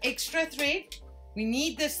with extra thread. We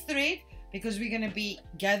need this thread because we're going to be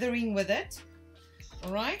gathering with it.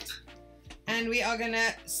 All right, and we are going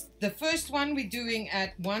to, the first one we're doing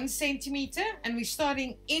at 1 centimeter, and we're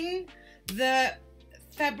starting in the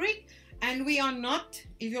fabric. And we are not,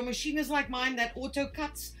 if your machine is like mine that auto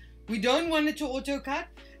cuts, we don't want it to auto cut,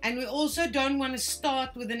 and we also don't want to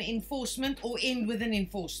start with an enforcement or end with an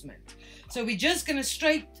enforcement. So we're just going to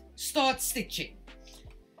straight start stitching.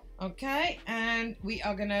 Okay, and we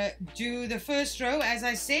are going to do the first row, as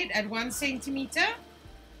I said, at 1 centimeter.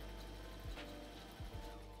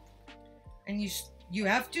 And you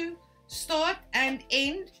have to start and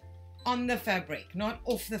end on the fabric, not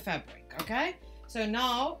off the fabric. Okay, so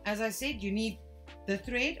now, as I said, you need the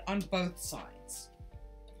thread on both sides.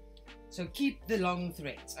 So keep the long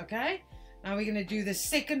threads. Okay, now we're going to do the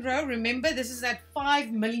second row. Remember, this is at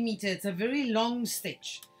 5 millimeter. It's a very long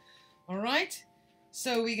stitch. All right,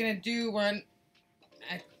 so we're going to do one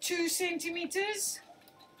at 2 centimeters.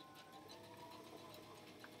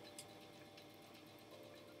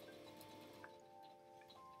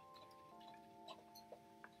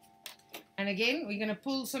 And again, we're going to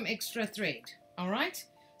pull some extra thread. All right.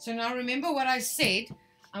 So now remember what I said.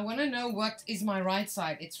 I want to know what is my right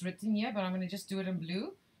side. It's written here, but I'm going to just do it in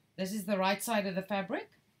blue. This is the right side of the fabric.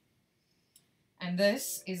 And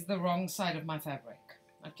this is the wrong side of my fabric.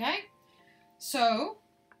 Okay. So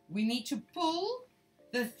we need to pull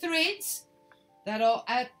the threads that are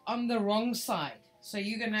on the wrong side. So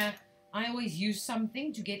you're going to, I always use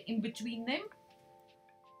something to get in between them.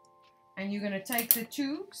 And you're going to take the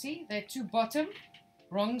two, see, they're two bottom,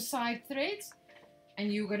 wrong side threads.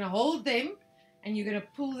 And you're going to hold them and you're going to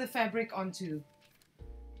pull the fabric onto.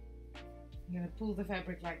 You're going to pull the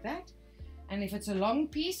fabric like that. And if it's a long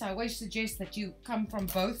piece, I always suggest that you come from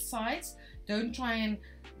both sides. Don't try and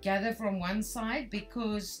gather from one side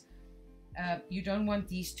because you don't want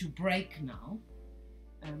these to break now.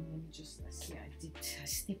 Let me just, see, I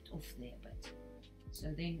stepped off there, but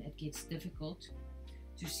so then it gets difficult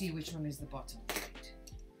to see which one is the bottom thread.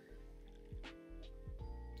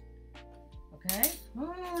 Okay.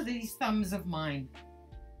 Oh, these thumbs of mine.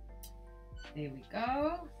 There we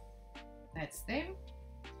go. That's them.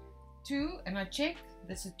 Two, and I check.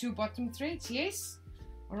 That's the two bottom threads. Yes.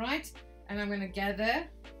 All right. And I'm going to gather,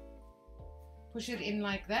 push it in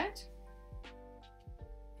like that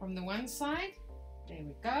from the one side. There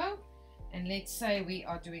we go. And let's say we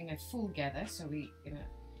are doing a full gather. So we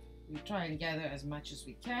try and gather as much as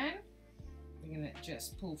we can. We're going to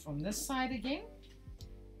just pull from this side again.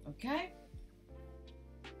 Okay.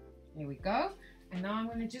 There we go. And now I'm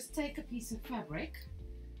going to just take a piece of fabric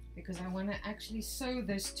because I want to actually sew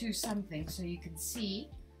this to something so you can see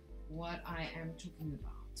what I am talking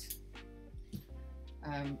about.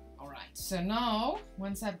 All right. So now,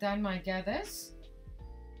 once I've done my gathers,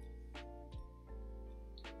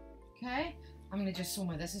 okay, I'm going to just sew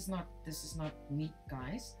my, this is not neat,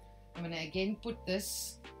 guys. I'm going to again put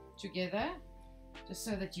this together just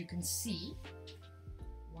so that you can see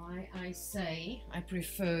why I say I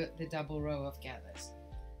prefer the double row of gathers.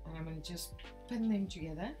 And I'm going to just pin them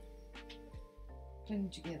together. Pin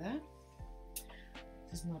together.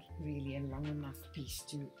 This is not really a long enough piece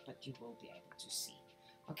but you will be able to see.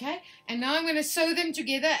 Okay, and now I'm going to sew them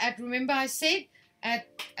together at, remember I said, at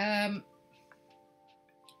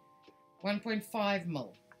 1.5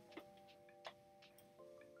 mil.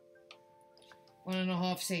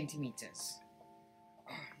 1.5 centimeters.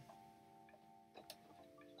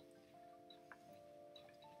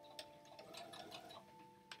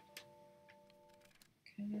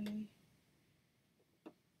 Okay.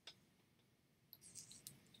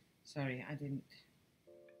 Sorry, I didn't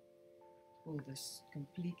pull this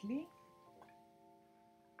completely.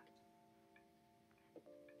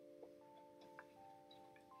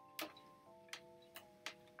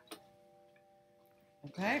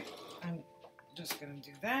 Okay, I'm just going to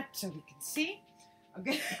do that so we can see.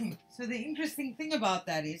 Okay, so the interesting thing about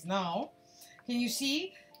that is now, can you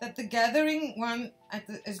see that the gathering one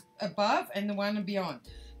is above and the one beyond?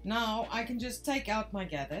 Now I can just take out my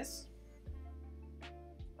gathers.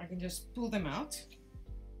 I can just pull them out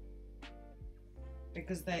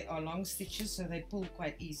because they are long stitches, so they pull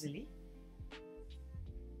quite easily,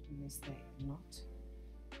 unless they're not.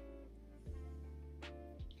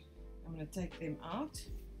 I'm going to take them out,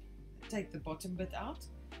 take the bottom bit out,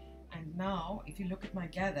 and now if you look at my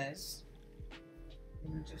gathers,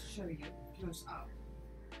 let me just show you close up.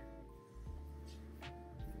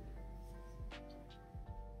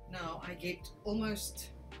 Now I get almost,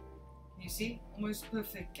 you see, almost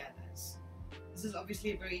perfect gathers. This is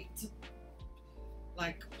obviously a very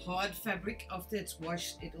like hard fabric. After it's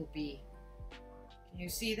washed, it'll be, can you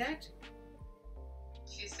see that?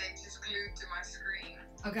 She said just glued to my screen.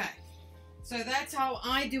 Okay, so that's how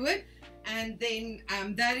I do it, and then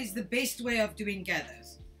that is the best way of doing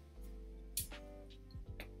gathers.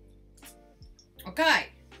 Okay,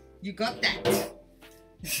 you got that.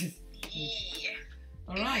 Yeah.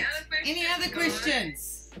 All right. Any other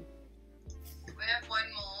questions? We have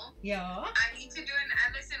one more. Yeah. I need to do an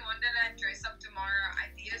Alice in Wonderland dress up tomorrow.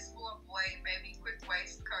 Ideas for a boy, maybe quick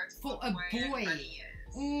waistcoat For a boy.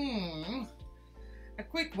 A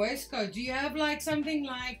quick waistcoat. Do you have like something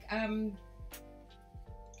like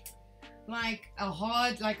a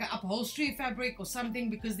hard, like an upholstery fabric or something?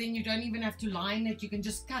 Because then you don't even have to line it. You can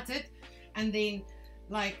just cut it, and then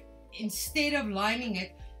like instead of lining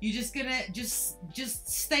it, you're just gonna just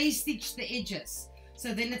stay stitch the edges.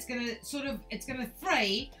 So then it's gonna sort of, it's gonna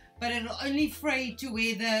fray, but it'll only fray to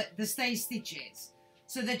where the stay stitch is,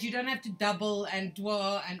 so that you don't have to double and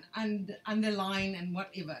twirl and underline and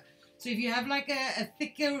whatever. So if you have like a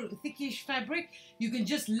thickish fabric, you can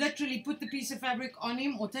just literally put the piece of fabric on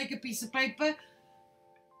him, or take a piece of paper,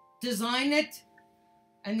 design it,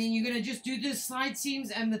 And then you're gonna just do the side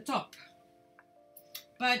seams and the top.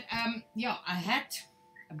 But yeah, a hat,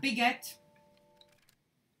 a big hat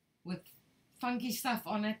with funky stuff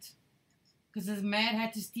on it, because there's a Mad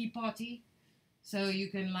Hatter's tea party, so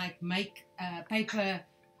you can like make a paper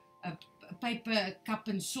cup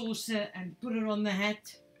and saucer and put it on the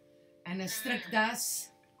hat, and a strikdas,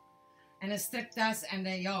 and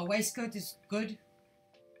a waistcoat is good.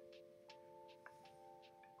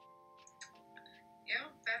 Yeah,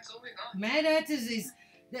 that's all we got. Mad Hatters is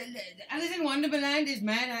the Alice in Wonderland is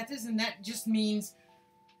Mad Hatters, and that just means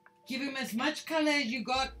give him as much color as you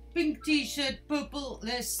got. Pink t-shirt, purple,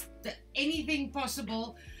 anything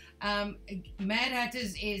possible. Mad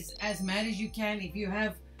Hatters is as mad as you can. If you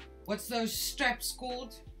have, what's those straps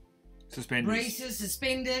called? Suspenders. Braces,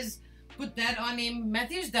 suspenders. Put that on him.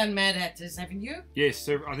 Matthew's done Mad Hatters, haven't you? Yes,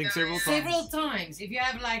 I think several times. Several times. If you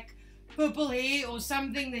have like purple hair or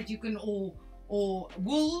something that you can, or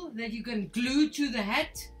wool that you can glue to the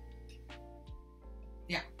hat.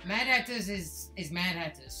 Yeah, Mad Hatters is Mad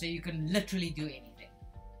Hatters, so you can literally do anything.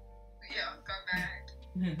 Yeah, go back.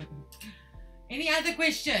 Any other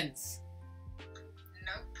questions?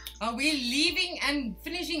 Nope. Are we leaving and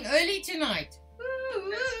finishing early tonight?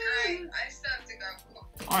 That's great. I still have to go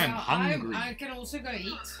cook. I'm hungry. I can also go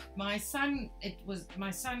eat. My son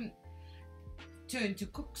turn to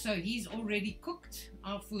cook, so he's already cooked.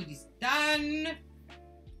 Our food is done.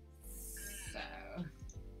 So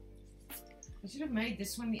I should have made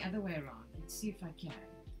this one the other way around. Let's see if I can.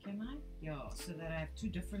 Can I? Yeah, so that I have two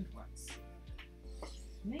different ones.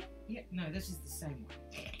 Yeah, no, this is the same one.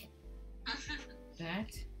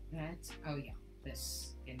 That, oh yeah,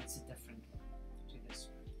 this, and it's a different one. Do this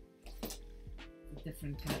one. The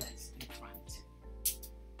different colors in front.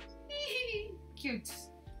 Cute.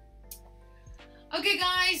 Okay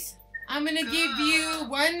guys, I'm gonna give you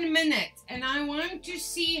 1 minute, and I want to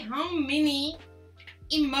see how many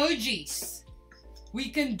emojis we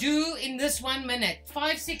can do in this 1 minute.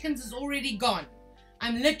 5 seconds is already gone.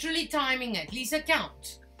 I'm literally timing it. Lisa,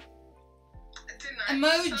 count.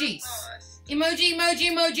 Emojis. So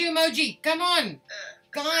Emoji. Come on.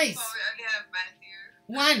 Guys. So we only have Matthew.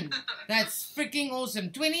 1. That's freaking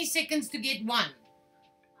awesome. 20 seconds to get 1.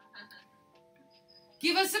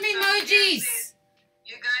 Give us some emojis.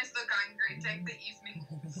 You guys look hungry. Take the evening.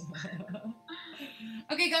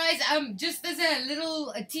 Okay, guys. Just as a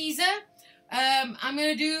little teaser, I'm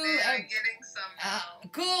gonna do. Getting some.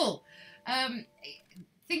 Cool.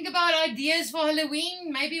 Think about ideas for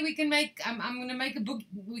Halloween. Maybe we can make. I'm gonna make a book.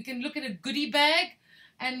 We can look at a goodie bag,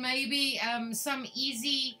 and maybe some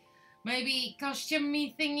easy, maybe costume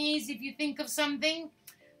thingies if you think of something.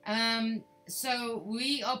 So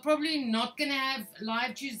we are probably not going to have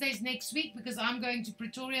live Tuesdays next week because I'm going to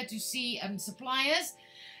Pretoria to see suppliers,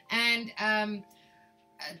 and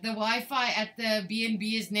the Wi-Fi at the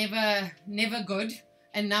B&B is never good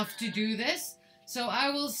enough to do this. So I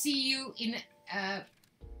will see you in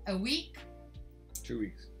a week. 2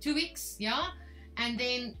 weeks. 2 weeks, yeah. And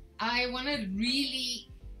then I want to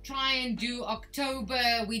really try and do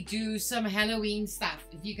October. We do some Halloween stuff.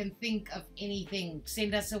 If you can think of anything,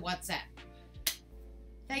 send us a WhatsApp.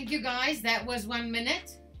 Thank you guys. That was 1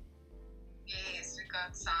 minute. Yes, we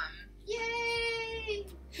got some. Yay!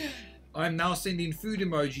 I'm now sending food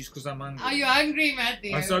emojis because I'm hungry. Are you hungry,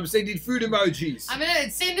 Matthew? So I'm sending food emojis. I'm gonna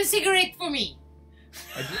send a cigarette for me.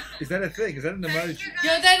 Is that a thing? Is that an emoji?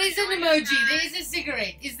 Yeah, that is an emoji. There is a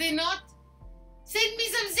cigarette. Is there not? Send me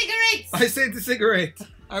some cigarettes. I sent a cigarette.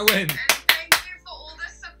 I win. And thank you for all the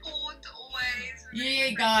support always.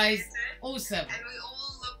 Yeah, guys. Awesome. And we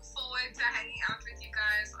all look forward to hanging out with you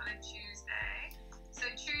guys on a Tuesday. So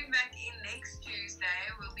tune back in next Tuesday.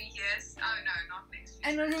 We'll be here. Oh no, not next Tuesday.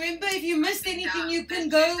 And remember, if you missed anything, you can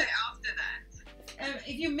the go. Tuesday after that.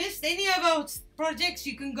 If you missed any of our projects,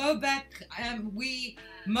 you can go back.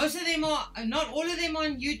 Most of them are, not all of them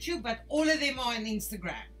on YouTube, but all of them are on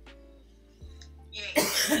Instagram.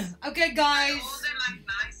 Yes. Okay, guys. All the like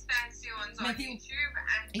nice fancy ones on Matthew, YouTube,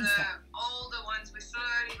 and Insta. the older ones we're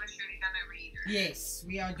slowly but surely gonna read. Yes,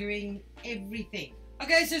 we are doing everything.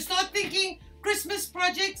 Okay, so start thinking Christmas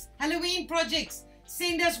projects, Halloween projects.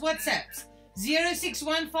 Send us WhatsApps.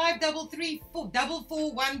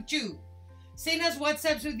 0615334412. Send us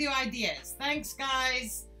WhatsApps with your ideas. Thanks,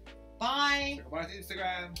 guys. Bye. Bye to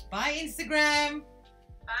Instagram. Bye, Instagram.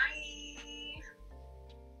 Bye.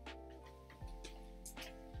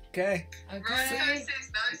 Okay. Roscoe says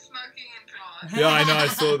no smoking in class. Yeah, I know. I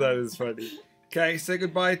saw that. It was funny. Okay, say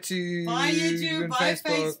goodbye to Bye, YouTube. and Bye,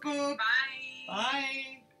 Facebook. Facebook. Bye. Bye.